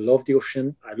tropics. I love the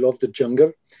ocean. I love the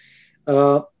jungle.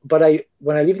 But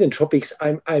when I lived in tropics,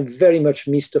 I very much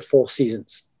miss the four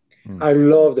seasons. Hmm. I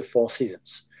love the four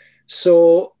seasons.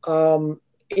 So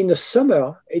in the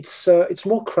summer, it's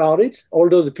more crowded.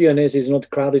 Although the Pyrenees is not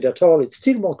crowded at all, it's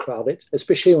still more crowded,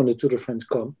 especially when the Tour de France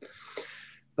come.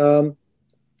 Um,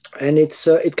 and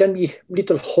it can be a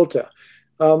little hotter.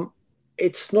 Um,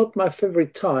 it's not my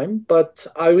favorite time, but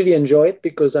I really enjoy it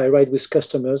because I ride with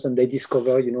customers and they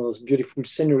discover, those beautiful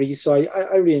scenery. So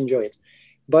I really enjoy it.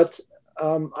 But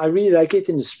I really like it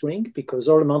in the spring because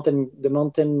all the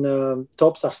mountain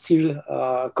tops are still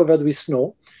covered with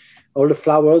snow. All the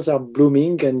flowers are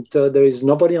blooming, and there is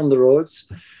nobody on the roads.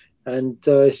 And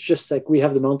it's just like we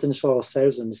have the mountains for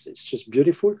ourselves, and it's just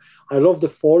beautiful. I love the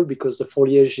fall because the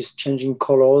foliage is changing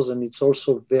colors, and it's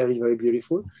also very, very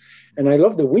beautiful. And I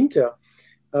love the winter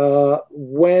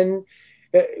when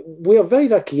we are very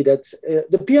lucky that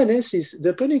the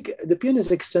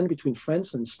Pyrenees extend between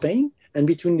France and Spain, and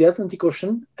between the Atlantic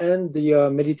Ocean and the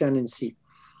Mediterranean Sea.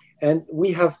 And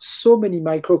we have so many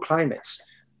microclimates.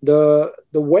 The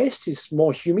west is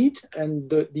more humid, and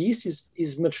the east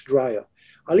is much drier.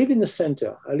 I live in the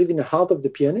center. I live in the heart of the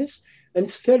Pyrenees, and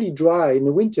it's fairly dry in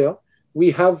the winter.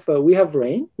 We have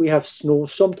rain, we have snow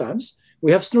sometimes.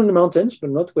 We have snow in the mountains, but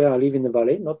not where I live in the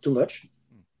valley, not too much.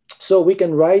 So we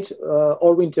can ride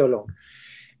all winter long.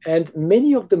 And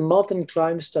many of the mountain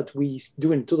climbs that we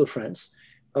do in Tour de France,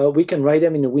 we can ride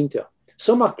them in the winter.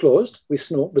 Some are closed with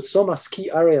snow, but some are ski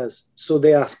areas. So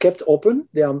they are kept open.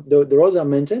 The roads are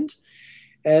maintained.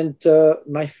 And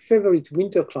my favorite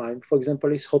winter climb, for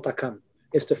example, is Hautacam.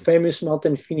 It's the famous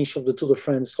mountain finish of the Tour de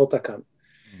France, Hautacam,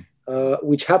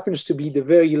 which happens to be the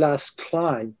very last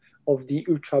climb of the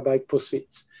ultra bike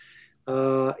pursuit.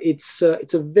 It's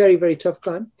a very, very tough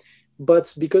climb,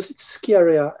 but because it's a ski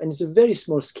area and it's a very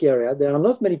small ski area, there are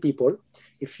not many people.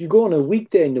 If you go on a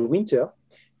weekday in the winter,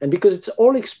 and because it's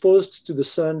all exposed to the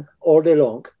sun all day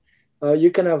long,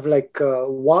 you can have like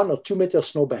 1 or 2 meter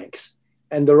snowbanks,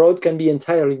 and the road can be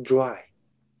entirely dry.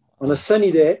 On a Wow.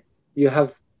 sunny day, you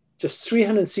have just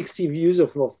 360 views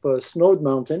of snowed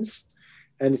mountains,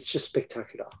 and it's just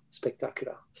spectacular,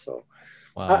 spectacular. So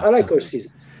Wow. I So, like all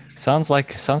seasons. sounds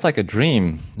like a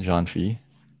dream, Jean-Phi.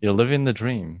 You're living the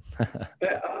dream.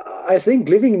 I think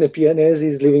living in the Pyrenees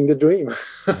is living the dream.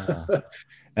 Yeah.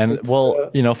 And it's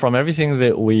well, you know, from everything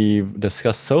that we've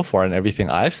discussed so far and everything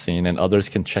I've seen, and others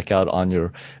can check out on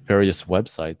your various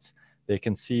websites, they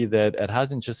can see that it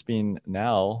hasn't just been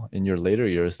now in your later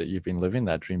years that you've been living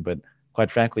that dream, but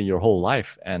quite frankly, your whole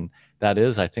life. And that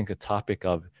is, I think, a topic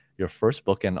of your first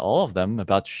book and all of them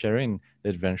about sharing the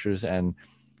adventures and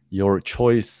your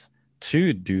choice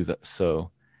to do that.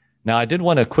 So now I did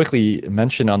want to quickly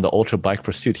mention on the Ultra Bike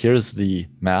Pursuit, here's the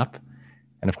map.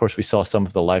 And of course, we saw some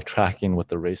of the live tracking with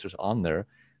the racers on there.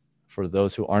 For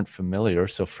those who aren't familiar,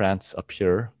 so France up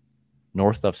here,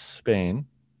 north of Spain.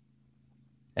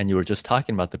 And you were just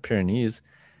talking about the Pyrenees,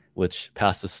 which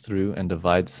passes through and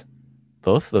divides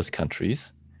both those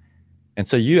countries. And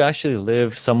so you actually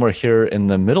live somewhere here in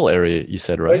the middle area, you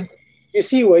said, Well, right? you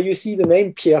see where you see the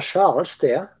name Pierre Charles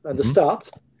there at the Hmm. start.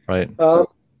 Right. Uh,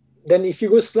 then if you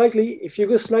go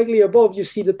slightly above, you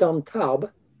see the town Tarbes.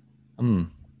 Mm.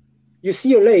 You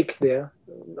see a lake there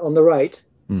on the right.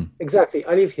 Mm. Exactly.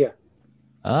 I live here.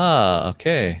 Ah,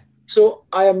 okay. So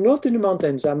I am not in the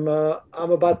mountains. I'm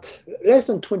about less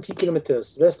than 20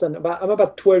 kilometers, I'm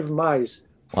about 12 miles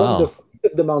from the Wow.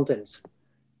 foot of the mountains,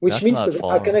 which That's means not that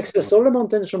I can far. access all the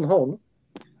mountains from home.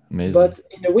 Amazing. But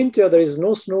in the winter, there is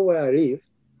no snow where I live.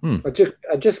 Hmm.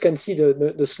 I just can see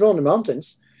the snow on the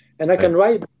mountains, and I can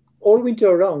Right. ride all winter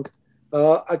around.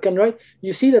 I can ride.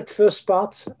 You see that first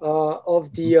part of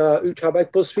Mhm. the ultra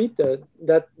bike pursuit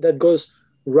that goes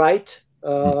right,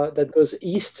 Mm. that goes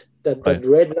east. Right. That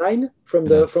red line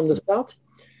Yes. from the start.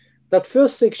 That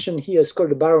first section here is called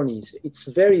the Baronies. It's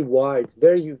very wide,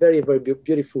 very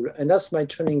beautiful, and that's my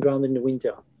training ground in the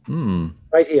winter. Hmm.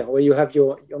 Right here, where you have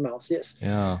your mouse. Yes,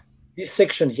 Yeah. this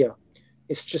section here,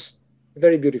 it's just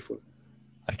very beautiful.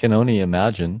 I can only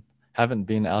imagine. Haven't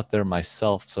been out there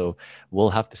myself, so we'll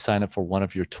have to sign up for one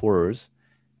of your tours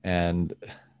and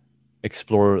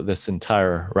explore this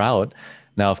entire route.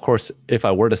 Now, of course, if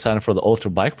I were to sign up for the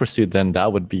Ultra Bike Pursuit, then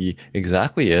that would be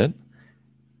exactly it.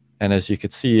 And as you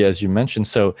could see, as you mentioned,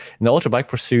 so in the Ultra Bike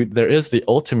Pursuit, there is the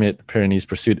Ultimate Pyrenees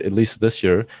Pursuit, at least this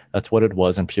year. That's what it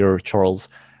was. And Pierre Charles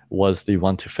was the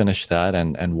one to finish that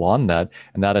and won that.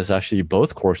 And that is actually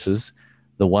both courses,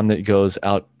 the one that goes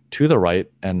out to the right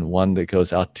and one that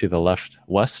goes out to the left,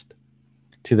 west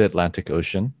to the Atlantic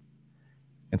Ocean.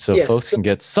 And so Yes. folks So can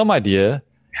get some idea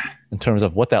in terms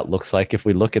of what that looks like. If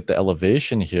we look at the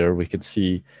elevation here, we could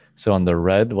see, so on the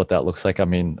red, what that looks like. I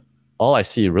mean, all I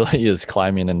see really is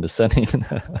climbing and descending.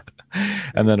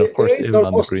 And then, of there course, is even on the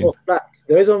almost green. no flat.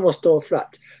 There is almost no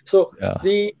flat. So Yeah.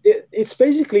 it's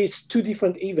basically it's two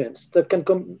different events that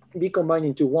can be combined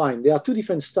into one. There are two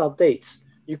different start dates.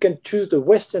 You can choose the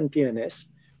Western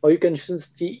Pyrenees or you can choose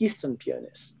the Eastern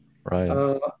Pyrenees. Right.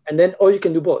 Uh, and then, or you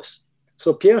can do both.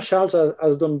 So Pierre Charles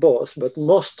has done both, but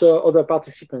most other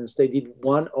participants, they did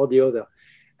one or the other.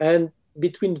 And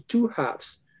between the two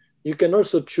halves, you can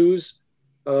also choose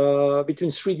between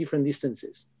three different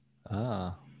distances.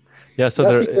 Ah. Yeah. So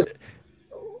That's there. because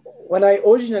when I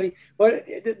originally, well,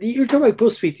 the ultrabike pro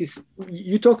suite is,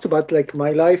 you talked about like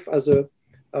my life as a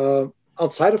uh,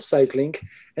 outside of cycling,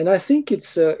 and I think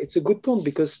it's a good point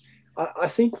because I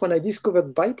think when I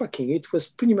discovered bikepacking, it was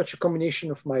pretty much a combination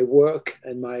of my work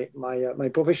and my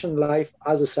professional life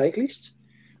as a cyclist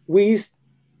with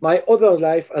my other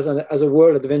life as a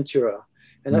world adventurer,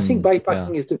 and I think Yeah.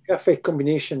 bikepacking is the perfect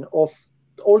combination of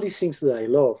all these things that I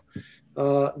love.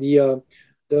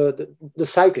 The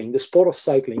cycling, the sport of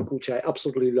cycling, which I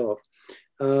absolutely love,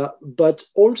 but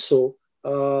also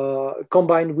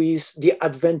combined with the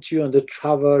adventure and the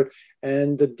travel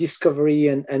and the discovery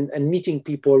and meeting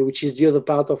people, which is the other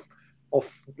part of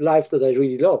life that I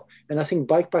really love. And I think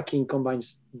bikepacking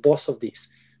combines both of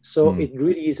these. So Mm. it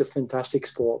really is a fantastic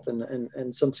sport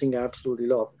and something I absolutely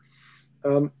love.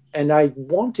 And I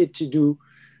wanted to do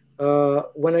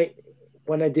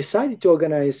when I decided to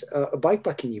organize a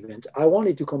bikepacking event, I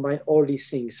wanted to combine all these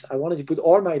things. I wanted to put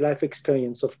all my life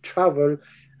experience of travel,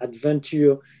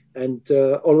 adventure, and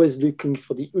always looking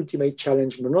for the ultimate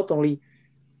challenge, but not only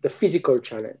the physical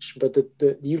challenge, but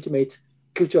the ultimate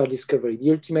cultural discovery,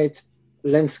 the ultimate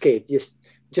landscape,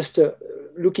 just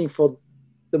looking for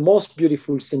the most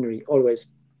beautiful scenery always.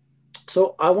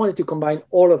 So I wanted to combine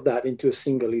all of that into a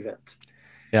single event.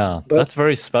 Yeah. But That's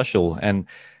very special. And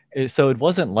so it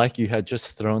wasn't like you had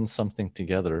just thrown something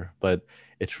together, but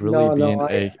it's really no, no,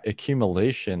 been a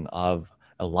accumulation of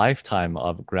a lifetime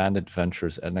of grand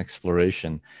adventures and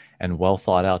exploration and well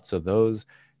thought out. So those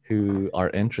who are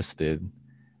interested,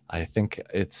 I think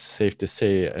it's safe to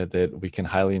say that we can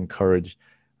highly encourage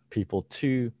people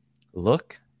to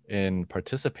look in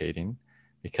participating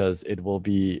because it will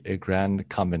be a grand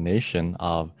combination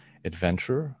of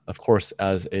adventure. Of course,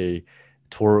 as a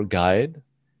tour guide,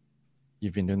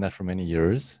 you've been doing that for many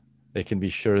years. They can be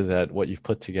sure that what you've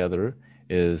put together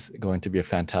is going to be a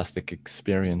fantastic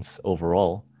experience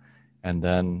overall. And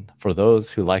then for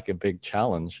those who like a big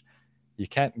challenge, you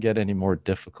can't get any more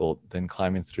difficult than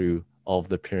climbing through all of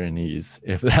the Pyrenees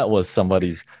if that was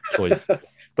somebody's choice.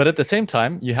 But at the same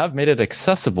time, you have made it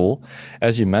accessible.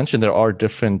 As you mentioned, there are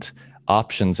different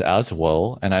options as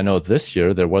well. And I know this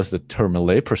year there was the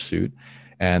Tourmalet Pursuit,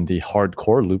 and the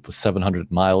hardcore loop was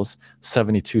 700 miles,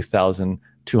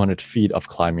 72,200 feet of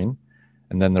climbing.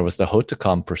 And then there was the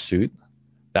Hautacam Pursuit.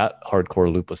 That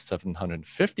hardcore loop was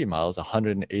 750 miles,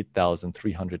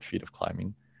 108,300 feet of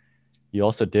climbing. You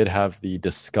also did have the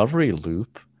Discovery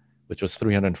Loop, which was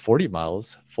 340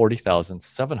 miles,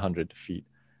 40,700 feet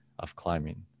of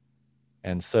climbing.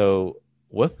 And so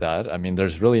with that, I mean,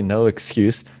 there's really no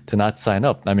excuse to not sign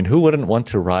up. I mean, who wouldn't want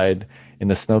to ride in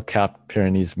the snow-capped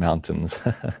Pyrenees Mountains?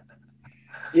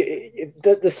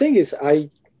 The thing is,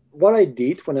 what I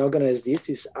did when I organized this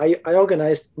is I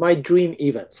organized my dream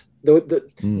event,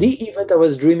 Mm, the event I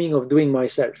was dreaming of doing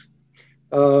myself.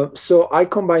 So I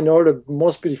combined all the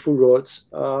most beautiful roads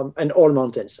and all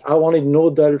mountains. I wanted no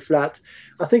dull flat.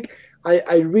 I think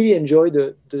I really enjoyed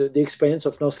the experience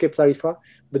of North Cape Tarifa,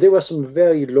 but there were some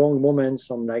very long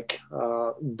moments on like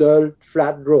dull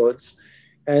flat roads,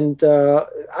 and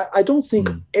I don't think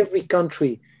mm. every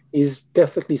country is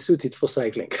perfectly suited for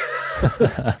cycling.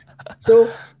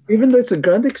 So even though it's a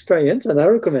grand experience and I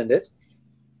recommend it,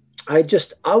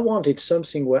 I wanted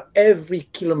something where every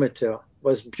kilometer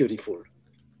was beautiful,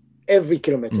 every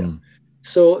kilometer. Mm,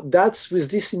 So that's with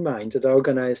this in mind that I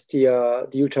organized the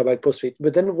Ultra Bike Pursuit.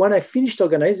 But then when I finished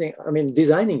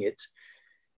designing it,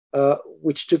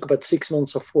 which took about 6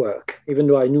 months of work, even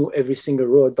though I knew every single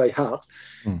road by heart,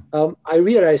 mm. I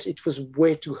realized it was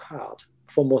way too hard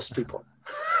for most people.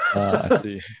 I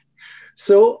see.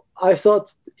 So I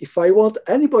thought if I want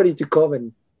anybody to come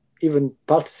and even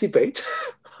participate,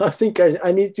 I think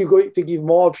I need to go to give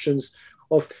more options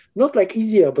of not like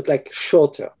easier, but like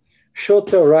shorter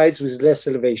rides with less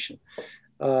elevation.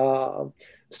 Uh,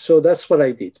 so that's what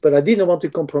I did. But I didn't want to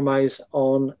compromise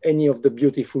on any of the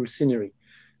beautiful scenery.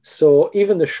 So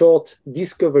even the short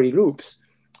discovery loops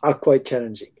are quite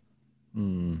challenging,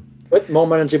 Mm, but more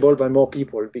manageable by more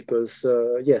people because,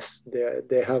 yes,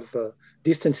 they have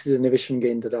distances and elevation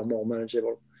gain that are more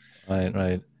manageable. right,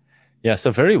 right. Yeah,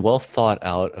 so very well thought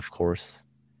out, of course.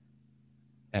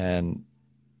 And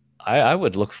I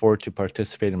would look forward to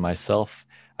participating myself.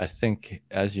 I think,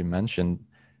 as you mentioned,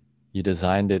 you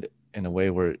designed it in a way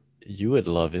where you would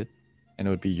love it and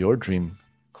it would be your dream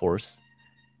course.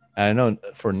 And I know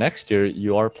for next year,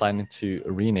 you are planning to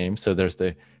rename. So there's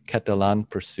the Catalan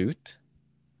Pursuit,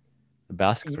 the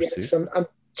Basque Yes, Pursuit. I'm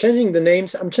changing the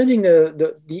names. I'm changing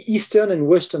the eastern and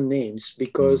western names Mm,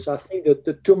 because I think that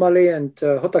the Tourmalet and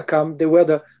Hotakam, they were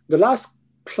the last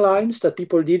climbs that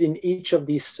people did in each of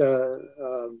these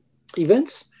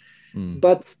events, mm,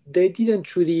 but they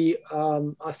didn't really,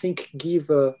 I think, give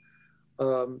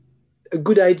um, a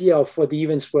good idea of what the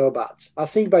events were about. I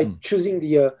think by mm, choosing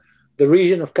the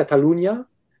region of Catalonia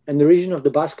and the region of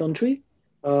the Basque Country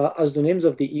as the names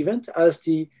of the event, as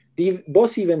the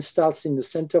both events starts in the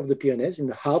center of the Pyrenees, in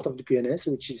the heart of the Pyrenees,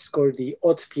 which is called the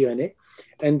Haute Pyrénées,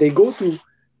 and they go to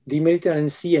the Mediterranean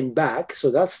Sea and back. So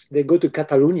they go to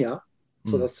Catalonia,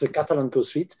 so mm, that's the Catalan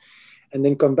pursuit, and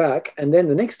then come back, and then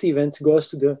the next event goes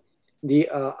to the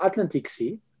Atlantic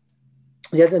Sea,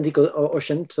 the Atlantic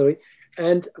Ocean, sorry,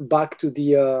 and back to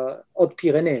the Haute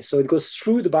Pyrénées. So it goes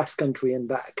through the Basque Country and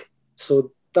back.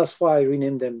 So that's why I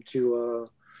renamed them to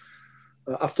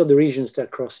after the regions they're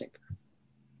crossing.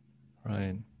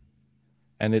 right.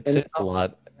 And it And says a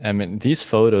lot. I mean, these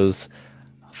photos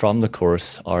from the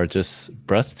course are just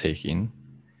breathtaking.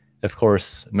 Of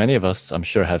course, many of us, I'm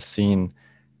sure, have seen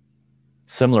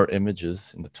similar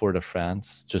images in the Tour de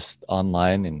France just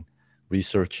online and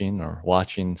researching or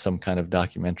watching some kind of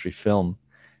documentary film.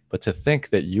 But to think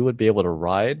that you would be able to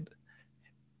ride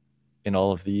in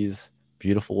all of these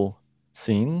beautiful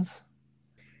scenes.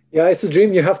 yeah, it's a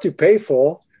dream you have to pay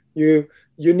for. You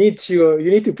you need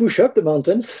to push up the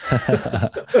mountains,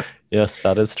 Yes,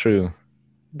 that is true.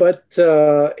 but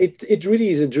it really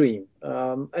is a dream.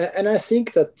 And I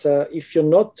think that if you're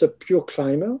not a pure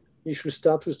climber, you should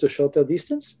start with the shorter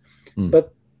distance. Mm,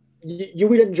 But you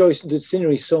will enjoy the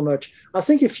scenery so much. I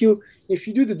think if you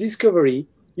do the discovery,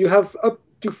 you have up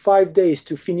to 5 days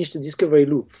to finish the discovery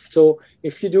loop. So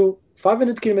if you do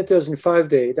 500 kilometers in 5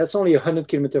 days, that's only 100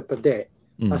 kilometers per day.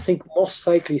 I mm. think most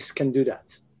cyclists can do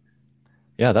that.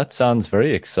 Yeah, that sounds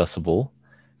very accessible,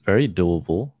 very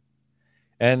doable.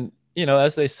 And,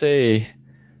 as they say,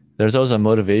 there's always a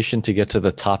motivation to get to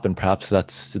the top, and perhaps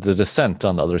that's the descent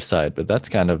on the other side, but that's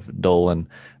kind of dull and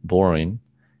boring.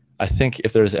 I think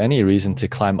if there's any reason to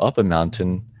climb up a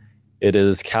mountain, it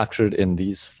is captured in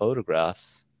these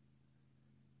photographs.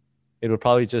 It would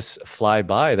probably just fly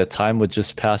by. The time would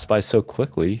just pass by so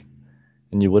quickly,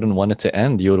 and you wouldn't want it to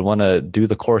end. You would want to do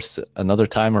the course another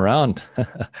time around.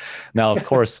 Now, of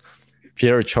course,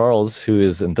 Pierre Charles, who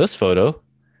is in this photo,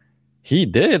 he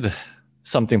did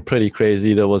something pretty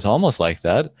crazy that was almost like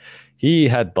that. He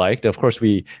had biked. Of course,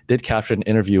 we did capture an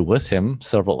interview with him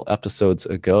several episodes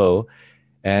ago,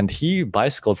 and he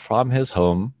bicycled from his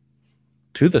home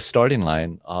to the starting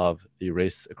line of the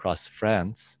race across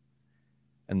France.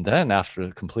 And then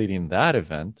after completing that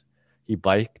event, he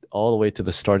biked all the way to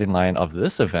the starting line of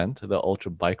this event, the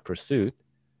Ultra Bike Pursuit,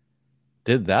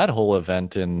 did that whole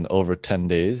event in over 10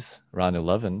 days, around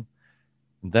 11.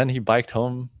 And then he biked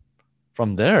home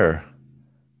from there.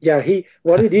 Yeah, he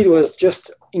what he did was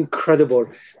just incredible.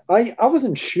 I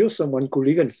wasn't sure someone could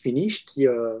even finish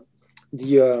the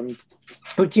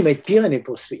Ultimate Pyrenees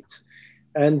Pursuit,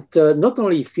 and not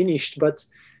only finished, but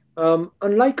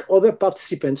unlike other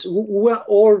participants who were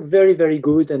all very very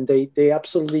good and they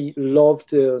absolutely loved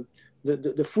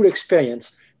the full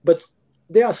experience, but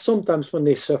there are sometimes when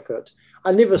they suffered.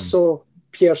 I never Mm. saw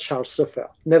Pierre Charles suffer.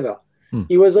 Never. Mm.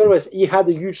 He had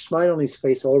a huge smile on his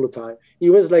face all the time. He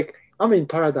was like, I'm in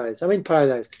paradise. I'm in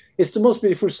paradise. It's the most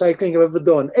beautiful cycling I've ever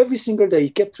done. Every single day, he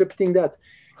kept repeating that.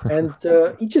 And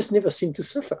he just never seemed to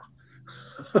suffer.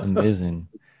 Amazing.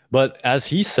 But as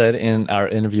he said in our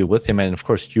interview with him, and of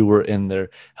course you were in there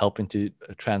helping to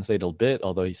translate a bit,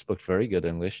 although he spoke very good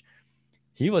English,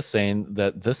 he was saying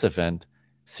that this event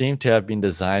seemed to have been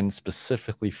designed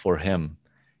specifically for him.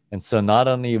 And so not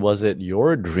only was it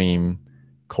your dream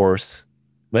course,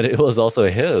 but it was also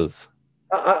his.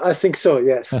 I think so.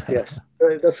 Yes, yes.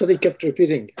 That's what he kept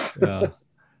repeating. Yeah,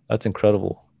 that's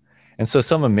incredible. And so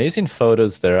some amazing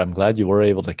photos there. I'm glad you were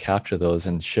able to capture those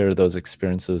and share those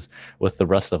experiences with the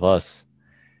rest of us.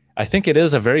 I think it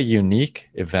is a very unique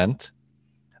event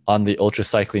on the ultra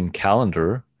cycling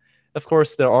calendar. Of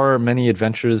course, there are many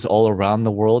adventures all around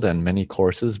the world and many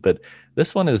courses, but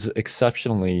this one is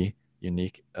exceptionally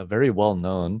unique, very well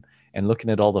known. And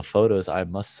looking at all the photos, I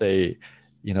must say,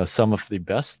 some of the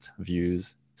best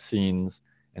views, scenes,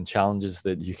 and challenges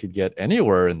that you could get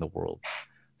anywhere in the world.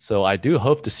 So I do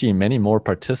hope to see many more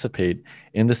participate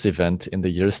in this event in the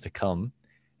years to come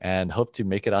and hope to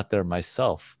make it out there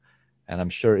myself. And I'm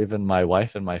sure even my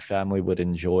wife and my family would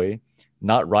enjoy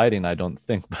not riding, I don't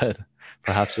think, but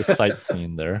perhaps just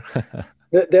sightseeing there.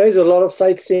 There is a lot of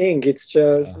sightseeing. Yeah.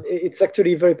 It's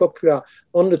actually very popular.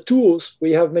 On the tours,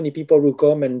 we have many people who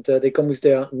come and they come with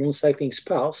their non-cycling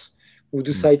spouse who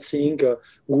do Mm. sightseeing,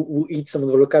 who eat some of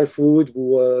the local food,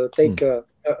 who take a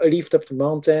lift up the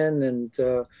mountain and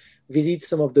visit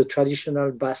some of the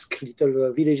traditional Basque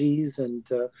little villages. And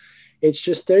it's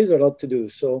just, there is a lot to do.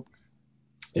 So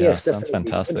Yeah, yes, sounds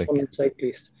definitely, even for fantastic.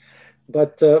 non-cyclists.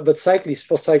 But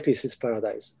cyclists, it's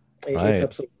paradise. It's Right.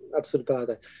 absolute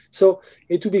paradise. So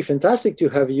it would be fantastic to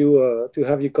have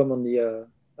you come on the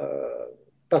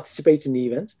participate in the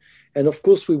event. And of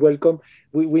course, we welcome.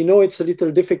 We know it's a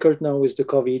little difficult now with the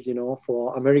COVID,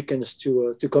 for Americans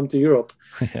to come to Europe,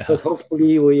 Yeah. but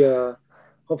hopefully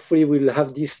we'll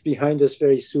have this behind us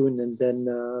very soon, and then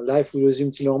life will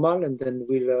resume to normal, and then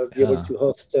we'll be able Yeah. to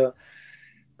host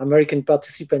American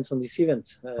participants on this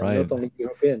event, Right. not only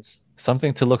Europeans.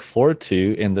 Something to look forward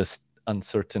to in this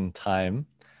uncertain time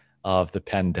of the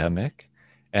pandemic.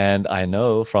 And I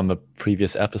know from a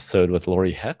previous episode with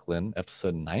Lori Hecklin,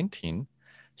 episode 19,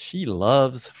 she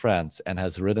loves France and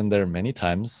has ridden there many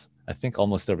times, I think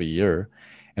almost every year.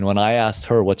 And when I asked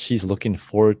her what she's looking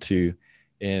forward to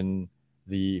in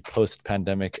the post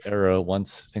pandemic era,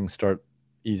 once things start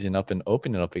easing up and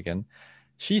opening up again,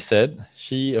 she said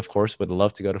she, of course, would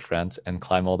love to go to France and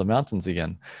climb all the mountains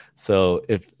again. So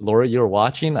if Laura, you're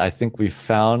watching, I think we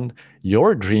found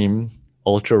your dream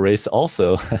ultra race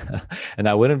also. And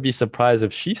I wouldn't be surprised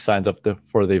if she signs up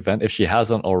for the event if she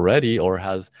hasn't already or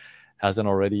hasn't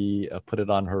already put it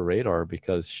on her radar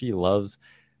because she loves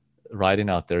riding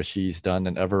out there. She's done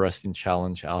an Everesting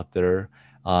challenge out there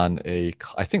on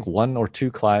I think one or two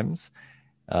climbs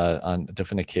on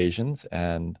different occasions.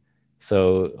 And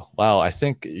so, wow, I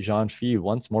think Jean-Philippe,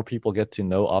 once more people get to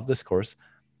know of this course,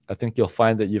 I think you'll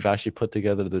find that you've actually put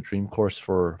together the dream course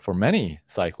for many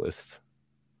cyclists.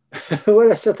 Well,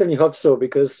 I certainly hope so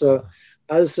because Yeah.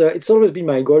 as it's always been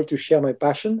my goal to share my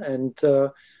passion, and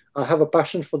I have a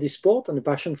passion for this sport and a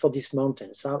passion for these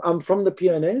mountains. I'm from the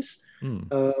Pyrenees, Hmm.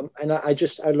 and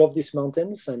I love these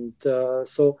mountains, and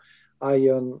so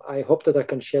I hope that I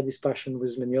can share this passion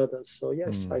with many others. So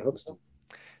yes, Hmm. I hope so.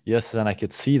 Yes, and I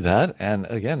could see that. And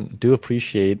again, do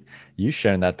appreciate you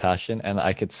sharing that passion. And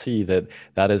I could see that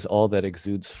that is all that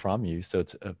exudes from you. So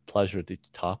it's a pleasure to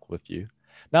talk with you.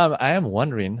 Now, I am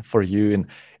wondering for you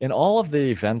in all of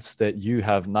the events that you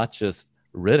have not just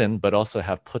written, but also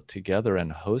have put together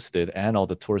and hosted and all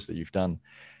the tours that you've done,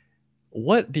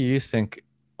 what do you think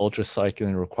ultra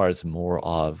cycling requires more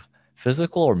of,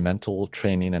 physical or mental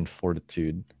training and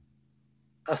fortitude?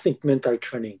 I think mental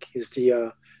training is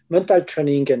the mental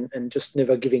training and just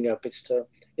never giving up. It's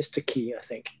the key. I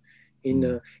think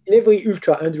in every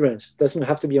ultra endurance. It doesn't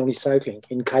have to be only cycling.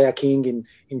 In kayaking,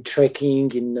 in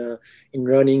trekking, in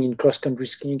running, in cross country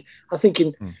skiing. I think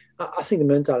I think the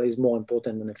mental is more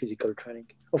important than the physical training.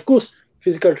 Of course,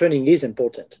 physical training is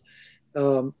important,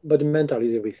 but the mental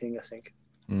is everything, I think.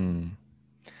 Mm.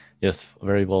 Yes,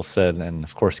 very well said. And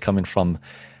of course, coming from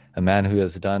a man who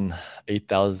has done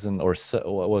 8,000 or so,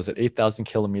 what was it, 8,000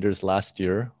 kilometers last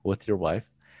year with your wife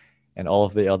and all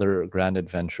of the other grand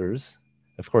adventures.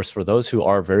 Of course, for those who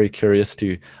are very curious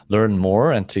to learn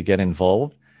more and to get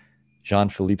involved,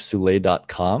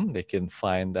 Jean-PhilippeSoulé.com, they can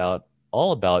find out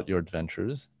all about your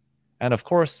adventures. And of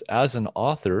course, as an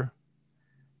author,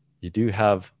 you do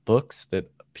have books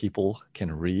that people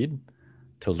can read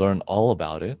to learn all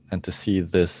about it and to see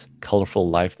this colorful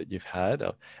life that you've had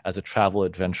as a travel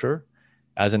adventurer,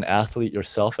 as an athlete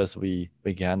yourself, as we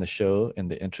began the show in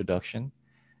the introduction,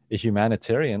 a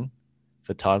humanitarian,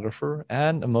 photographer,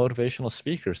 and a motivational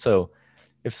speaker. So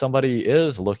if somebody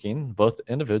is looking, both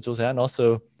individuals and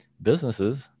also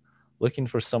businesses, looking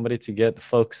for somebody to get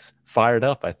folks fired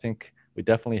up, I think we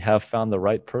definitely have found the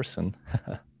right person.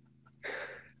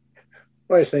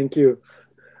 Well, thank you.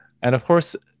 And of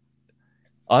course,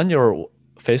 on your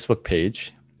Facebook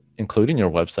page, including your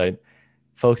website,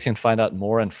 folks can find out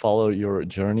more and follow your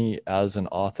journey as an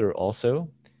author also.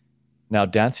 Now,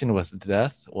 Dancing with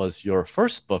Death was your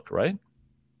first book, right?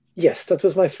 Yes, that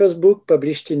was my first book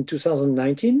published in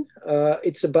 2019.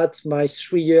 It's about my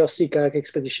 3-year sea kayak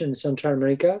expedition in Central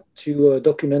America to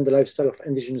document the lifestyle of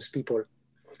indigenous people.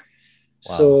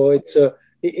 Wow. So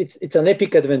it's an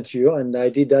epic adventure, and I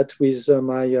did that with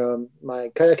my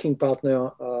kayaking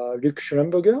partner Luc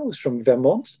Schellenberger, who's from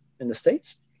Vermont in the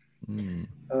States.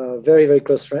 Very very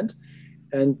close friend,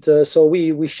 and so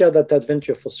we shared that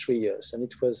adventure for 3 years, and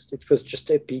it was just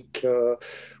epic.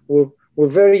 We're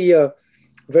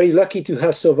very lucky to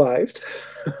have survived,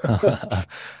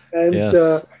 and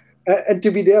Yes. and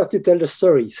to be there to tell the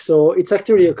story. So it's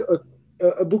actually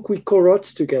a book we co-wrote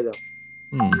together.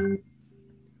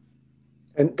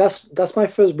 And that's my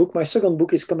first book. My second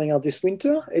book is coming out this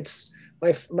winter. It's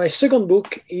my second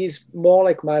book is more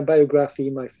like my biography,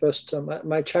 my first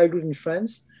my childhood in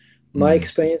France, my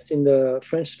experience in the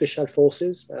French Special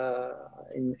Forces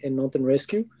in mountain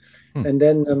rescue, and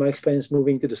then my experience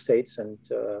moving to the States and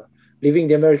living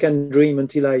the American dream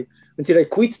until I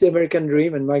quit the American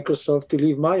dream and Microsoft to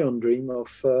live my own dream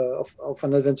of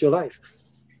an adventure life.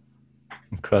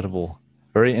 Incredible.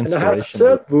 Very And I have a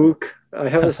inspirational. third book. I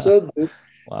have a third book,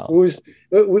 Wow.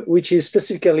 which is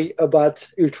specifically about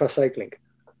ultra cycling.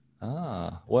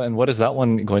 Well, and what is that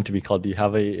one going to be called? Do you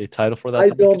have a title for that? I that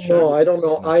you could don't share? know. I don't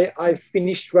know. I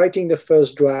finished writing the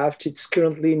first draft. It's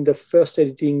currently in the first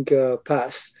editing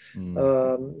pass.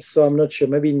 So I'm not sure.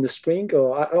 Maybe in the spring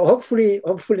or hopefully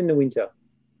in the winter.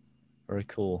 Very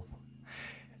cool.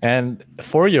 And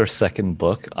for your second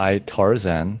book, I,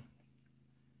 Tarzan,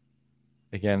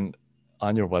 again,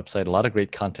 on your website, a lot of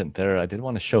great content there. I did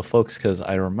want to show folks because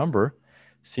I remember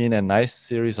seeing a nice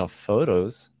series of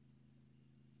photos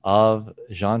of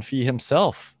Jean-Philippe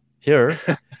himself here,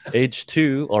 age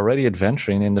 2, already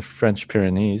adventuring in the French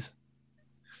Pyrenees.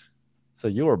 So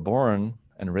you were born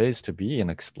and raised to be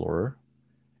an explorer.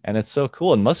 And it's so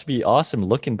cool. It must be awesome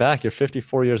looking back. You're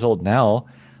 54 years old now,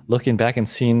 looking back and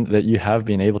seeing that you have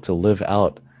been able to live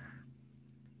out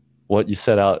what you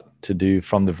set out to do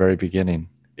from the very beginning.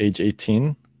 Age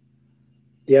 18.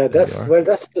 Yeah, that's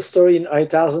the story in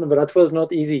 8,000, but that was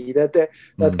not easy. That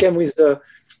came with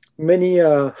many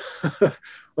a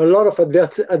lot of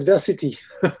adversity,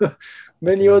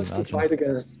 many odds to fight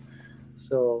against.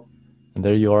 So, and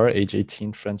there you are, age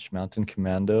 18, French mountain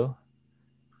commando.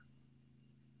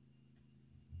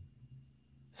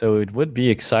 So it would be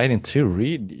exciting to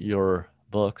read your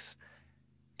books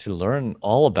to learn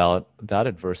all about that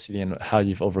adversity and how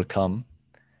you've overcome.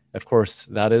 Of course,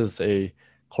 that is a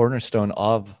cornerstone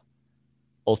of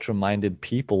ultra-minded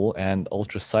people and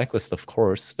ultra cyclists, of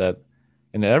course, that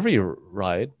in every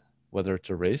ride, whether it's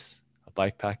a race, a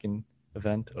bikepacking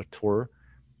event, a tour,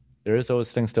 there is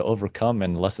always things to overcome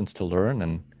and lessons to learn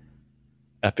and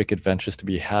epic adventures to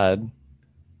be had.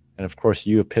 And of course,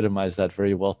 you epitomize that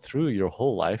very well through your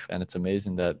whole life. And it's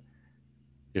amazing that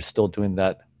you're still doing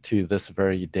that to this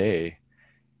very day.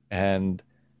 And,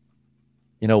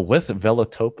 you know, with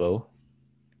Velotopo,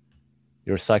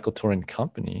 your cycle touring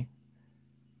company,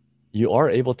 you are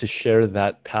able to share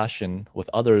that passion with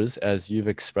others as you've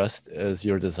expressed as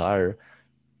your desire.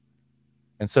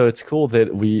 And so it's cool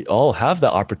that we all have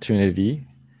the opportunity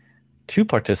to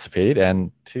participate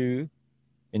and to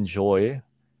enjoy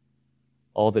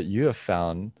all that you have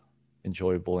found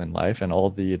enjoyable in life and all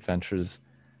the adventures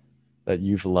that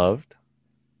you've loved.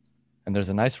 And there's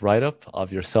a nice write-up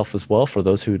of yourself as well for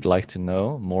those who'd like to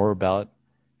know more about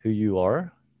who you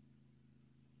are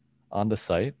on the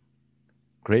site.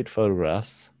 Great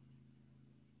photographs.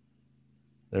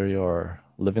 There you are,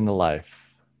 living the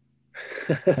life.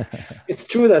 It's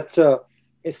true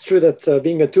that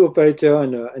being a tour operator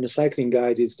and a cycling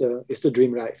guide is the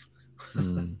dream life.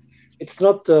 Mm, It's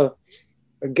not a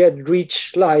get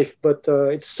rich life, but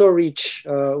it's so rich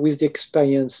with the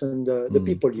experience and the mm,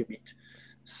 people you meet.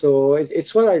 So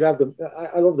it's what I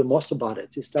love the most about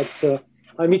it is that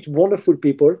I meet wonderful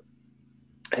people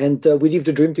and we live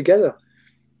the dream together.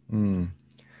 mm.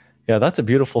 Yeah, that's a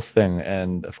beautiful thing.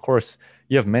 And of course,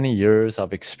 you have many years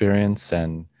of experience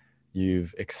and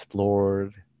you've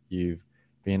explored, you've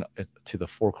been to the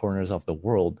four corners of the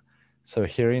world. So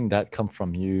hearing that come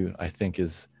from you, I think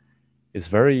is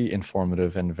very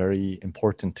informative and very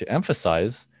important to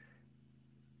emphasize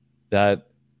that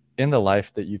in the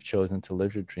life that you've chosen to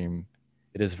live your dream,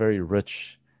 it is very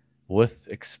rich with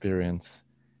experience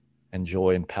and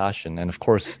joy and passion. And of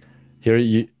course,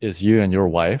 is you and your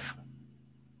wife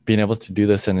being able to do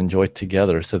this and enjoy it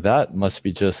together. So that must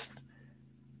be just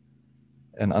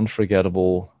an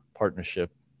unforgettable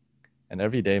partnership. And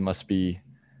every day must be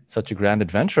such a grand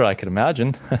adventure, I could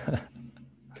imagine.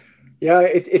 Yeah,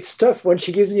 it's tough when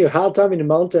she gives me a hard time in the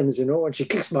mountains, when she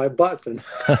kicks my butt. And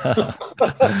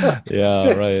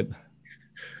Yeah, right.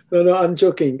 no, I'm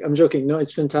joking. I'm joking. No,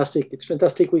 it's fantastic. It's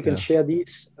fantastic. We can Yeah. share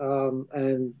this,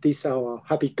 and these are our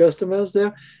happy customers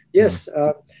there. Mm, Yes,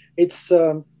 it's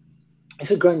um,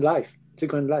 it's a grand life. It's a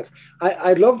grand life.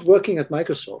 I loved working at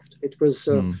Microsoft.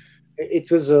 mm,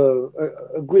 It was a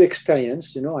good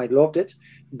experience. I loved it,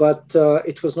 but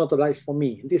it was not a life for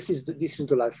me. This is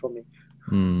the life for me.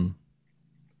 mm.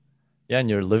 Yeah, and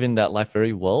you're living that life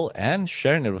very well and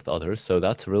sharing it with others. So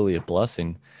that's really a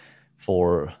blessing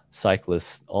for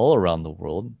cyclists all around the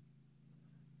world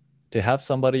to have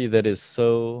somebody that is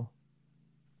so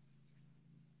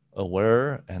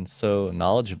aware and so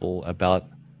knowledgeable about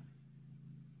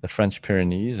the French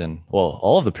Pyrenees and, well,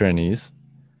 all of the Pyrenees,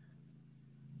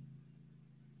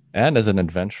 and as an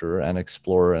adventurer and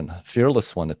explorer and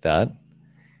fearless one at that.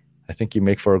 I think you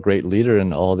make for a great leader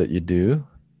in all that you do.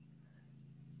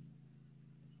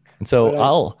 And so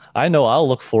Well, I know I'll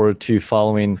look forward to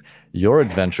following your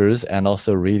adventures and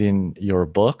also reading your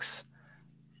books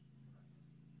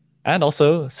and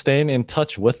also staying in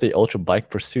touch with the ultra bike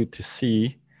pursuit to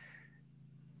see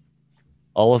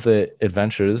all of the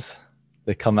adventures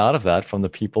that come out of that from the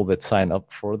people that sign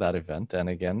up for that event. And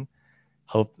again,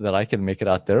 hope that I can make it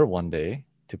out there one day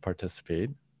to participate.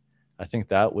 I think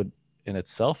that would in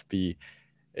itself be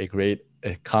a great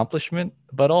accomplishment,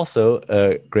 but also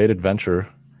a great adventure.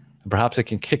 Perhaps it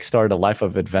can kickstart a life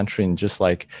of adventuring just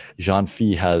like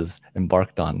Jean-Philippe has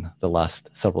embarked on the last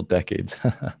several decades.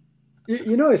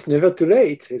 it's never too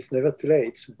late. It's never too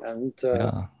late, and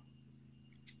Yeah.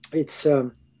 it's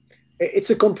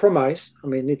it's a compromise. I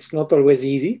mean, it's not always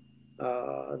easy.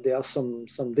 There are some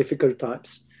difficult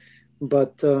times,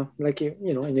 but like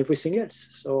in everything else.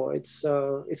 So it's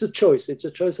a choice. It's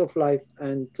a choice of life,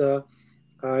 and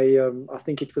I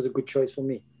think it was a good choice for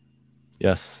me.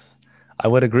 Yes, I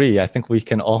would agree. I think we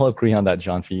can all agree on that,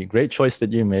 Jean-Philippe. Great choice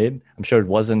that you made. I'm sure it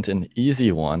wasn't an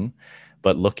easy one,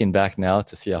 but looking back now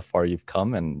to see how far you've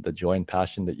come and the joy and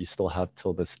passion that you still have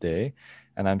till this day.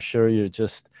 And I'm sure you're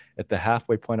just at the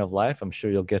halfway point of life. I'm sure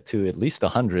you'll get to at least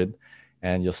 100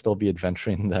 and you'll still be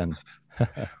adventuring then.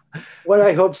 Well,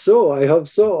 I hope so. I hope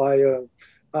so.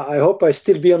 I hope I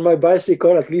still be on my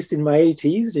bicycle at least in my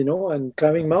 80s, and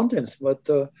climbing mountains. But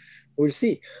we'll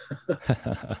see.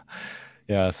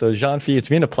 Yeah. So, Jean-Philippe, it's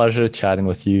been a pleasure chatting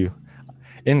with you.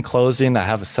 In closing, I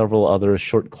have several other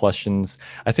short questions.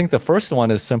 I think the first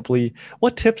one is simply,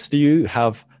 what tips do you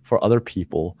have for other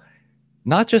people,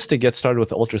 not just to get started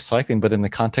with ultra cycling, but in the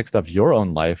context of your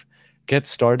own life, get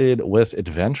started with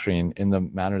adventuring in the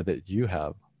manner that you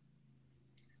have?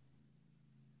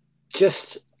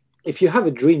 Just if you have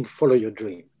a dream, follow your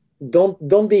dream.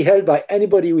 Don't be held by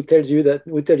anybody who tell you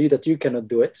that you cannot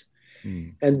do it,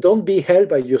 Mm, and don't be held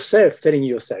by yourself telling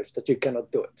yourself that you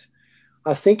cannot do it.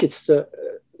 I think it's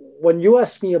when you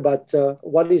ask me about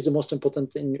what is the most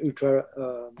important in ultra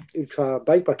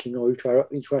bikepacking or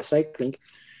ultra cycling,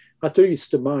 I tell you it's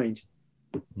the mind,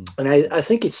 mm, and I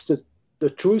think it's the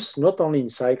truth not only in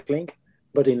cycling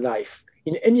but in life,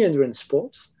 in any endurance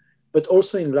sports, but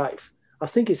also in life. I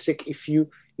think it's like if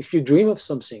you dream of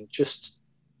something, just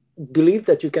believe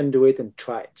that you can do it and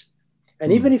try it.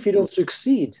 And mm, even if you don't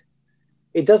succeed,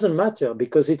 it doesn't matter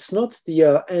because it's not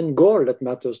the end goal that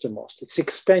matters the most. It's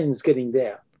experience getting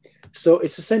there. So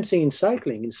it's the same thing in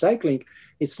cycling. In cycling,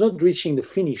 it's not reaching the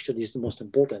finish that is the most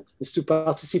important. It's to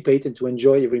participate and to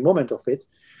enjoy every moment of it,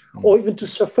 or even to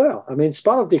suffer. I mean, it's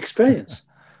part of the experience,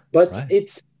 but Right.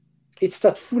 it's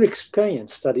that full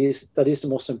experience that is the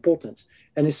most important.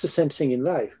 And it's the same thing in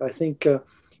life. I think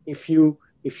if you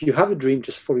have a dream,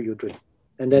 just follow your dream,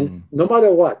 and then no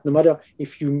matter what, no matter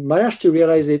if you manage to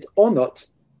realize it or not,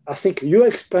 I think your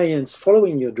experience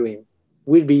following your dream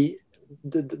will be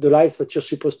the life that you're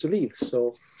supposed to live.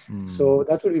 So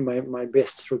that would be my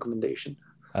best recommendation.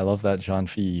 I love that,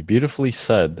 Jean-Philippe. Beautifully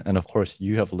said. And of course,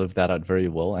 you have lived that out very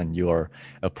well, and you are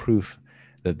a proof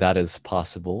that that is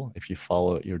possible if you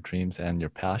follow your dreams and your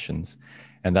passions.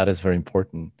 And that is very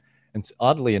important. And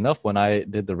oddly enough, when I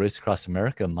did the Race Across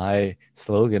America, my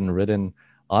slogan written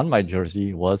on my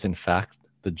jersey was, in fact,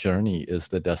 the journey is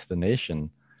the destination.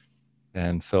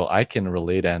 And so I can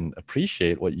relate and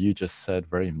appreciate what you just said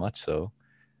very much so.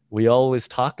 We always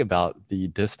talk about the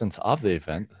distance of the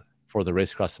event for the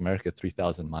Race Across America,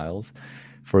 3,000 miles,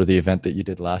 for the event that you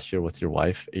did last year with your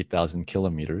wife, 8,000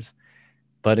 kilometers.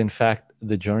 But in fact,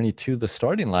 the journey to the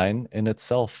starting line in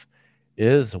itself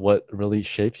is what really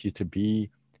shapes you to be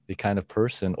the kind of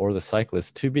person or the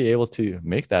cyclist to be able to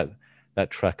make that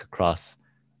trek across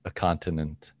a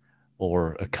continent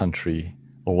or a country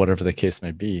or whatever the case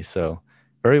may be. So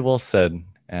very well said,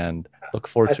 and look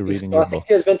forward I to think reading so. your I think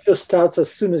the books. adventure starts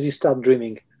as soon as you start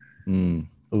dreaming.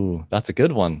 Ooh, that's a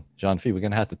good one, Jean-Philippe. We're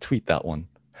going to have to tweet that one.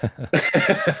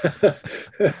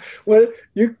 Well,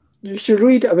 you should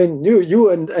read. I mean,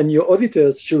 you and your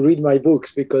auditors should read my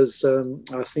books because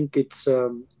I think it's.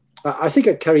 I think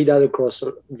I carry that across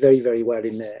very, very well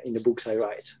in the books I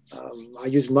write. I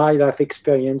use my life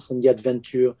experience and the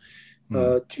adventure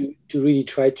to really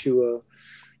try to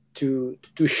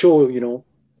show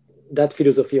that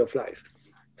philosophy of life.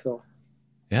 So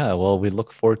Yeah, well, we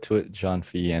look forward to it,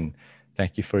 Jean-Philippe, and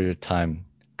thank you for your time.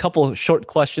 Couple short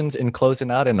questions in closing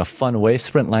out in a fun way,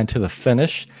 sprint line to the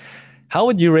finish. How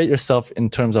would you rate yourself in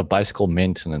terms of bicycle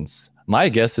maintenance? My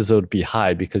guess is it would be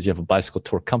high because you have a bicycle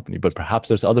tour company, but perhaps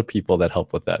there's other people that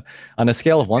help with that. On a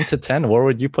scale of 1 to 10, where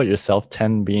would you put yourself?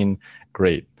 10 being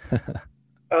great.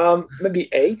 maybe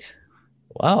 8.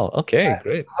 Wow, okay, I,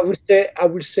 great. I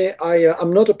would say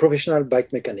I'm not a professional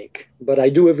bike mechanic, but I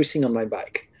do everything on my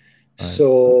bike. All right.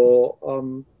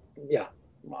 So yeah,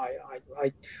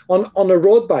 I on a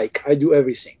road bike I do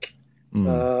everything. On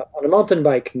a mountain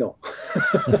bike, no.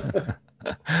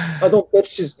 I don't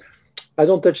touch this. I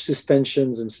don't touch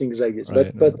suspensions and things like this.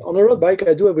 Right, But on a road bike,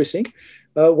 I do everything.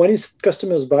 When it's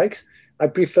customers' bikes, I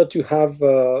prefer to have,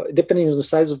 depending on the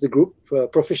size of the group,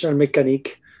 professional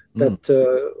mechanic that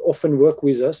often work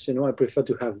with us. I prefer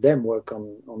to have them work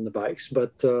on the bikes.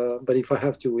 But if I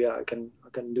have to, yeah, I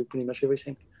can do pretty much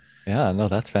everything. Yeah, no,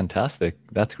 that's fantastic.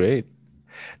 That's great.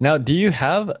 Now, do you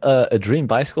have a dream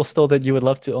bicycle still that you would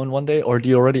love to own one day, or do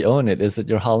you already own it? Is it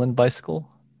your Holland bicycle?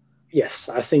 Yes,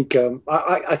 I think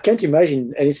I can't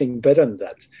imagine anything better than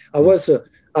that.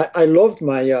 I loved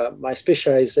my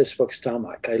Specialized S-Fox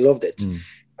Tarmac. I loved it.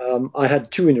 I had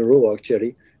 2 in a row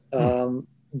actually,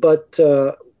 but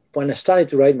when I started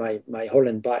to ride my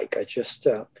Holland bike, I just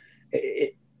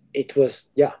it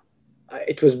was, yeah,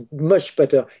 it was much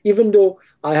better. Even though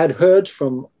I had heard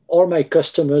from all my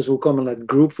customers who come on that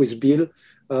group with Bill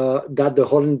that the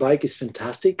Holland bike is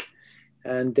fantastic,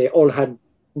 and they all had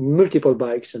multiple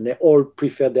bikes and they all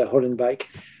preferred their Holland bike.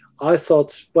 I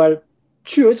thought, well,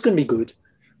 sure, it's going to be good.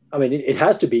 I mean, it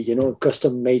has to be,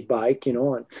 custom made bike,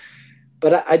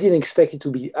 but I didn't expect it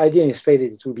to be. I didn't expect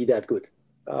it to be that good.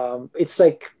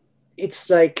 It's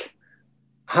like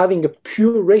having a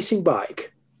pure racing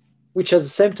bike, which at the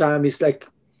same time is like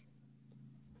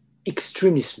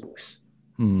extremely smooth.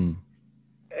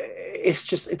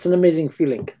 It's an amazing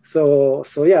feeling. So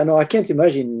yeah, no, I can't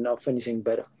imagine of anything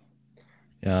better.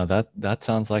 Yeah, that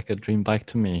sounds like a dream bike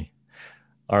to me.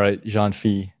 All right,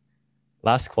 Jean-Philippe,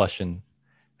 last question.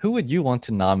 Who would you want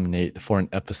to nominate for an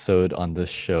episode on this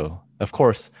show? Of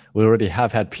course, we already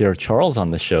have had Pierre Charles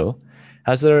on the show.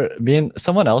 Has there been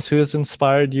someone else who has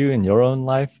inspired you in your own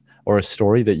life, or a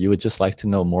story that you would just like to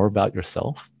know more about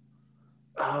yourself?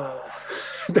 Uh,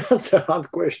 that's a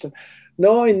hard question.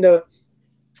 No, in the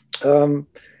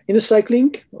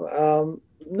cycling,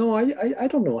 no, I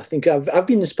don't know. I think I've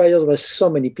been inspired by so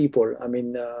many people. I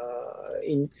mean,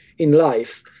 in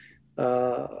life,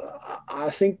 uh, I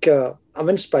think I'm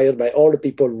inspired by all the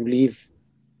people who live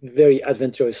very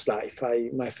adventurous life.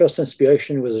 My first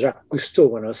inspiration was Jacques Cousteau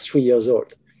when I was 3 years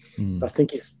old. I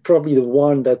think he's probably the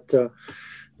one that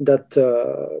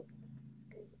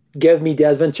gave me the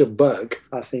adventure bug.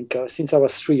 I think since I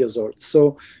was 3 years old.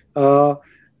 So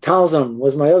Tarzan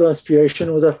was my other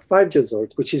inspiration. Was at 5 years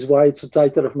old, which is why it's the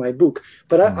title of my book.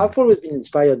 But Mm, I've always been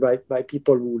inspired by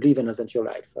people who live an adventure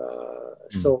life.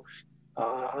 mm.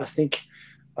 I think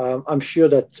I'm sure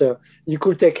that you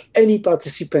could take any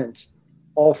participant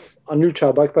of an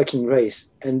ultra backpacking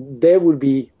race, and they will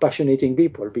be passionate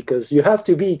people because you have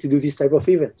to be to do this type of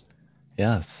event.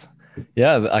 Yes.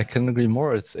 Yeah, I couldn't agree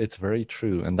more. It's very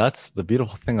true. And that's the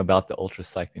beautiful thing about the ultra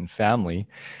cycling family,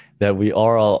 that we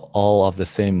are all of the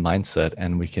same mindset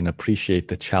and we can appreciate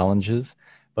the challenges,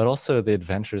 but also the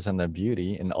adventures and the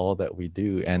beauty in all that we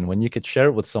do. And when you could share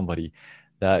it with somebody,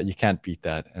 that you can't beat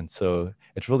that. And so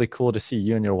it's really cool to see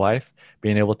you and your wife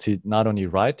being able to not only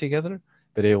ride together,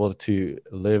 but able to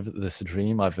live this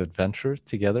dream of adventure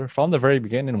together from the very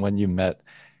beginning when you met.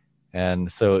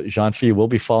 And so, Jean-Philippe, we'll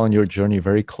be following your journey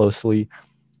very closely.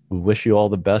 We wish you all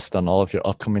the best on all of your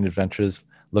upcoming adventures.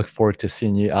 Look forward to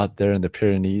seeing you out there in the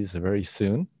Pyrenees very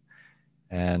soon.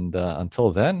 And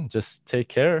until then, just take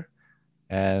care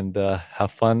and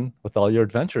have fun with all your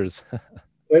adventures.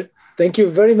 Well, thank you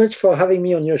very much for having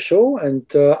me on your show, and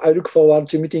I look forward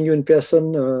to meeting you in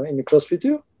person in the close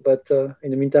future. But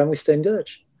in the meantime, we stay in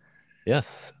touch.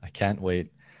 Yes, I can't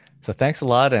wait. So thanks a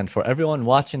lot. And for everyone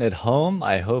watching at home,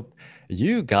 I hope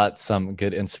you got some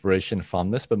good inspiration from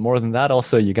this. But more than that,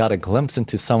 also, you got a glimpse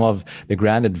into some of the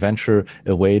grand adventure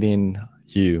awaiting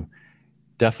you.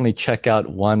 Definitely check out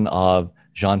one of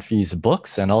Jean-Philippe's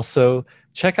books and also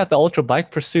check out the Ultra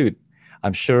Bike Pursuit.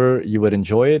 I'm sure you would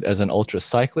enjoy it as an ultra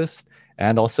cyclist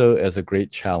and also as a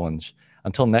great challenge.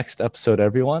 Until next episode,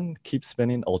 everyone, keep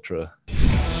spinning ultra.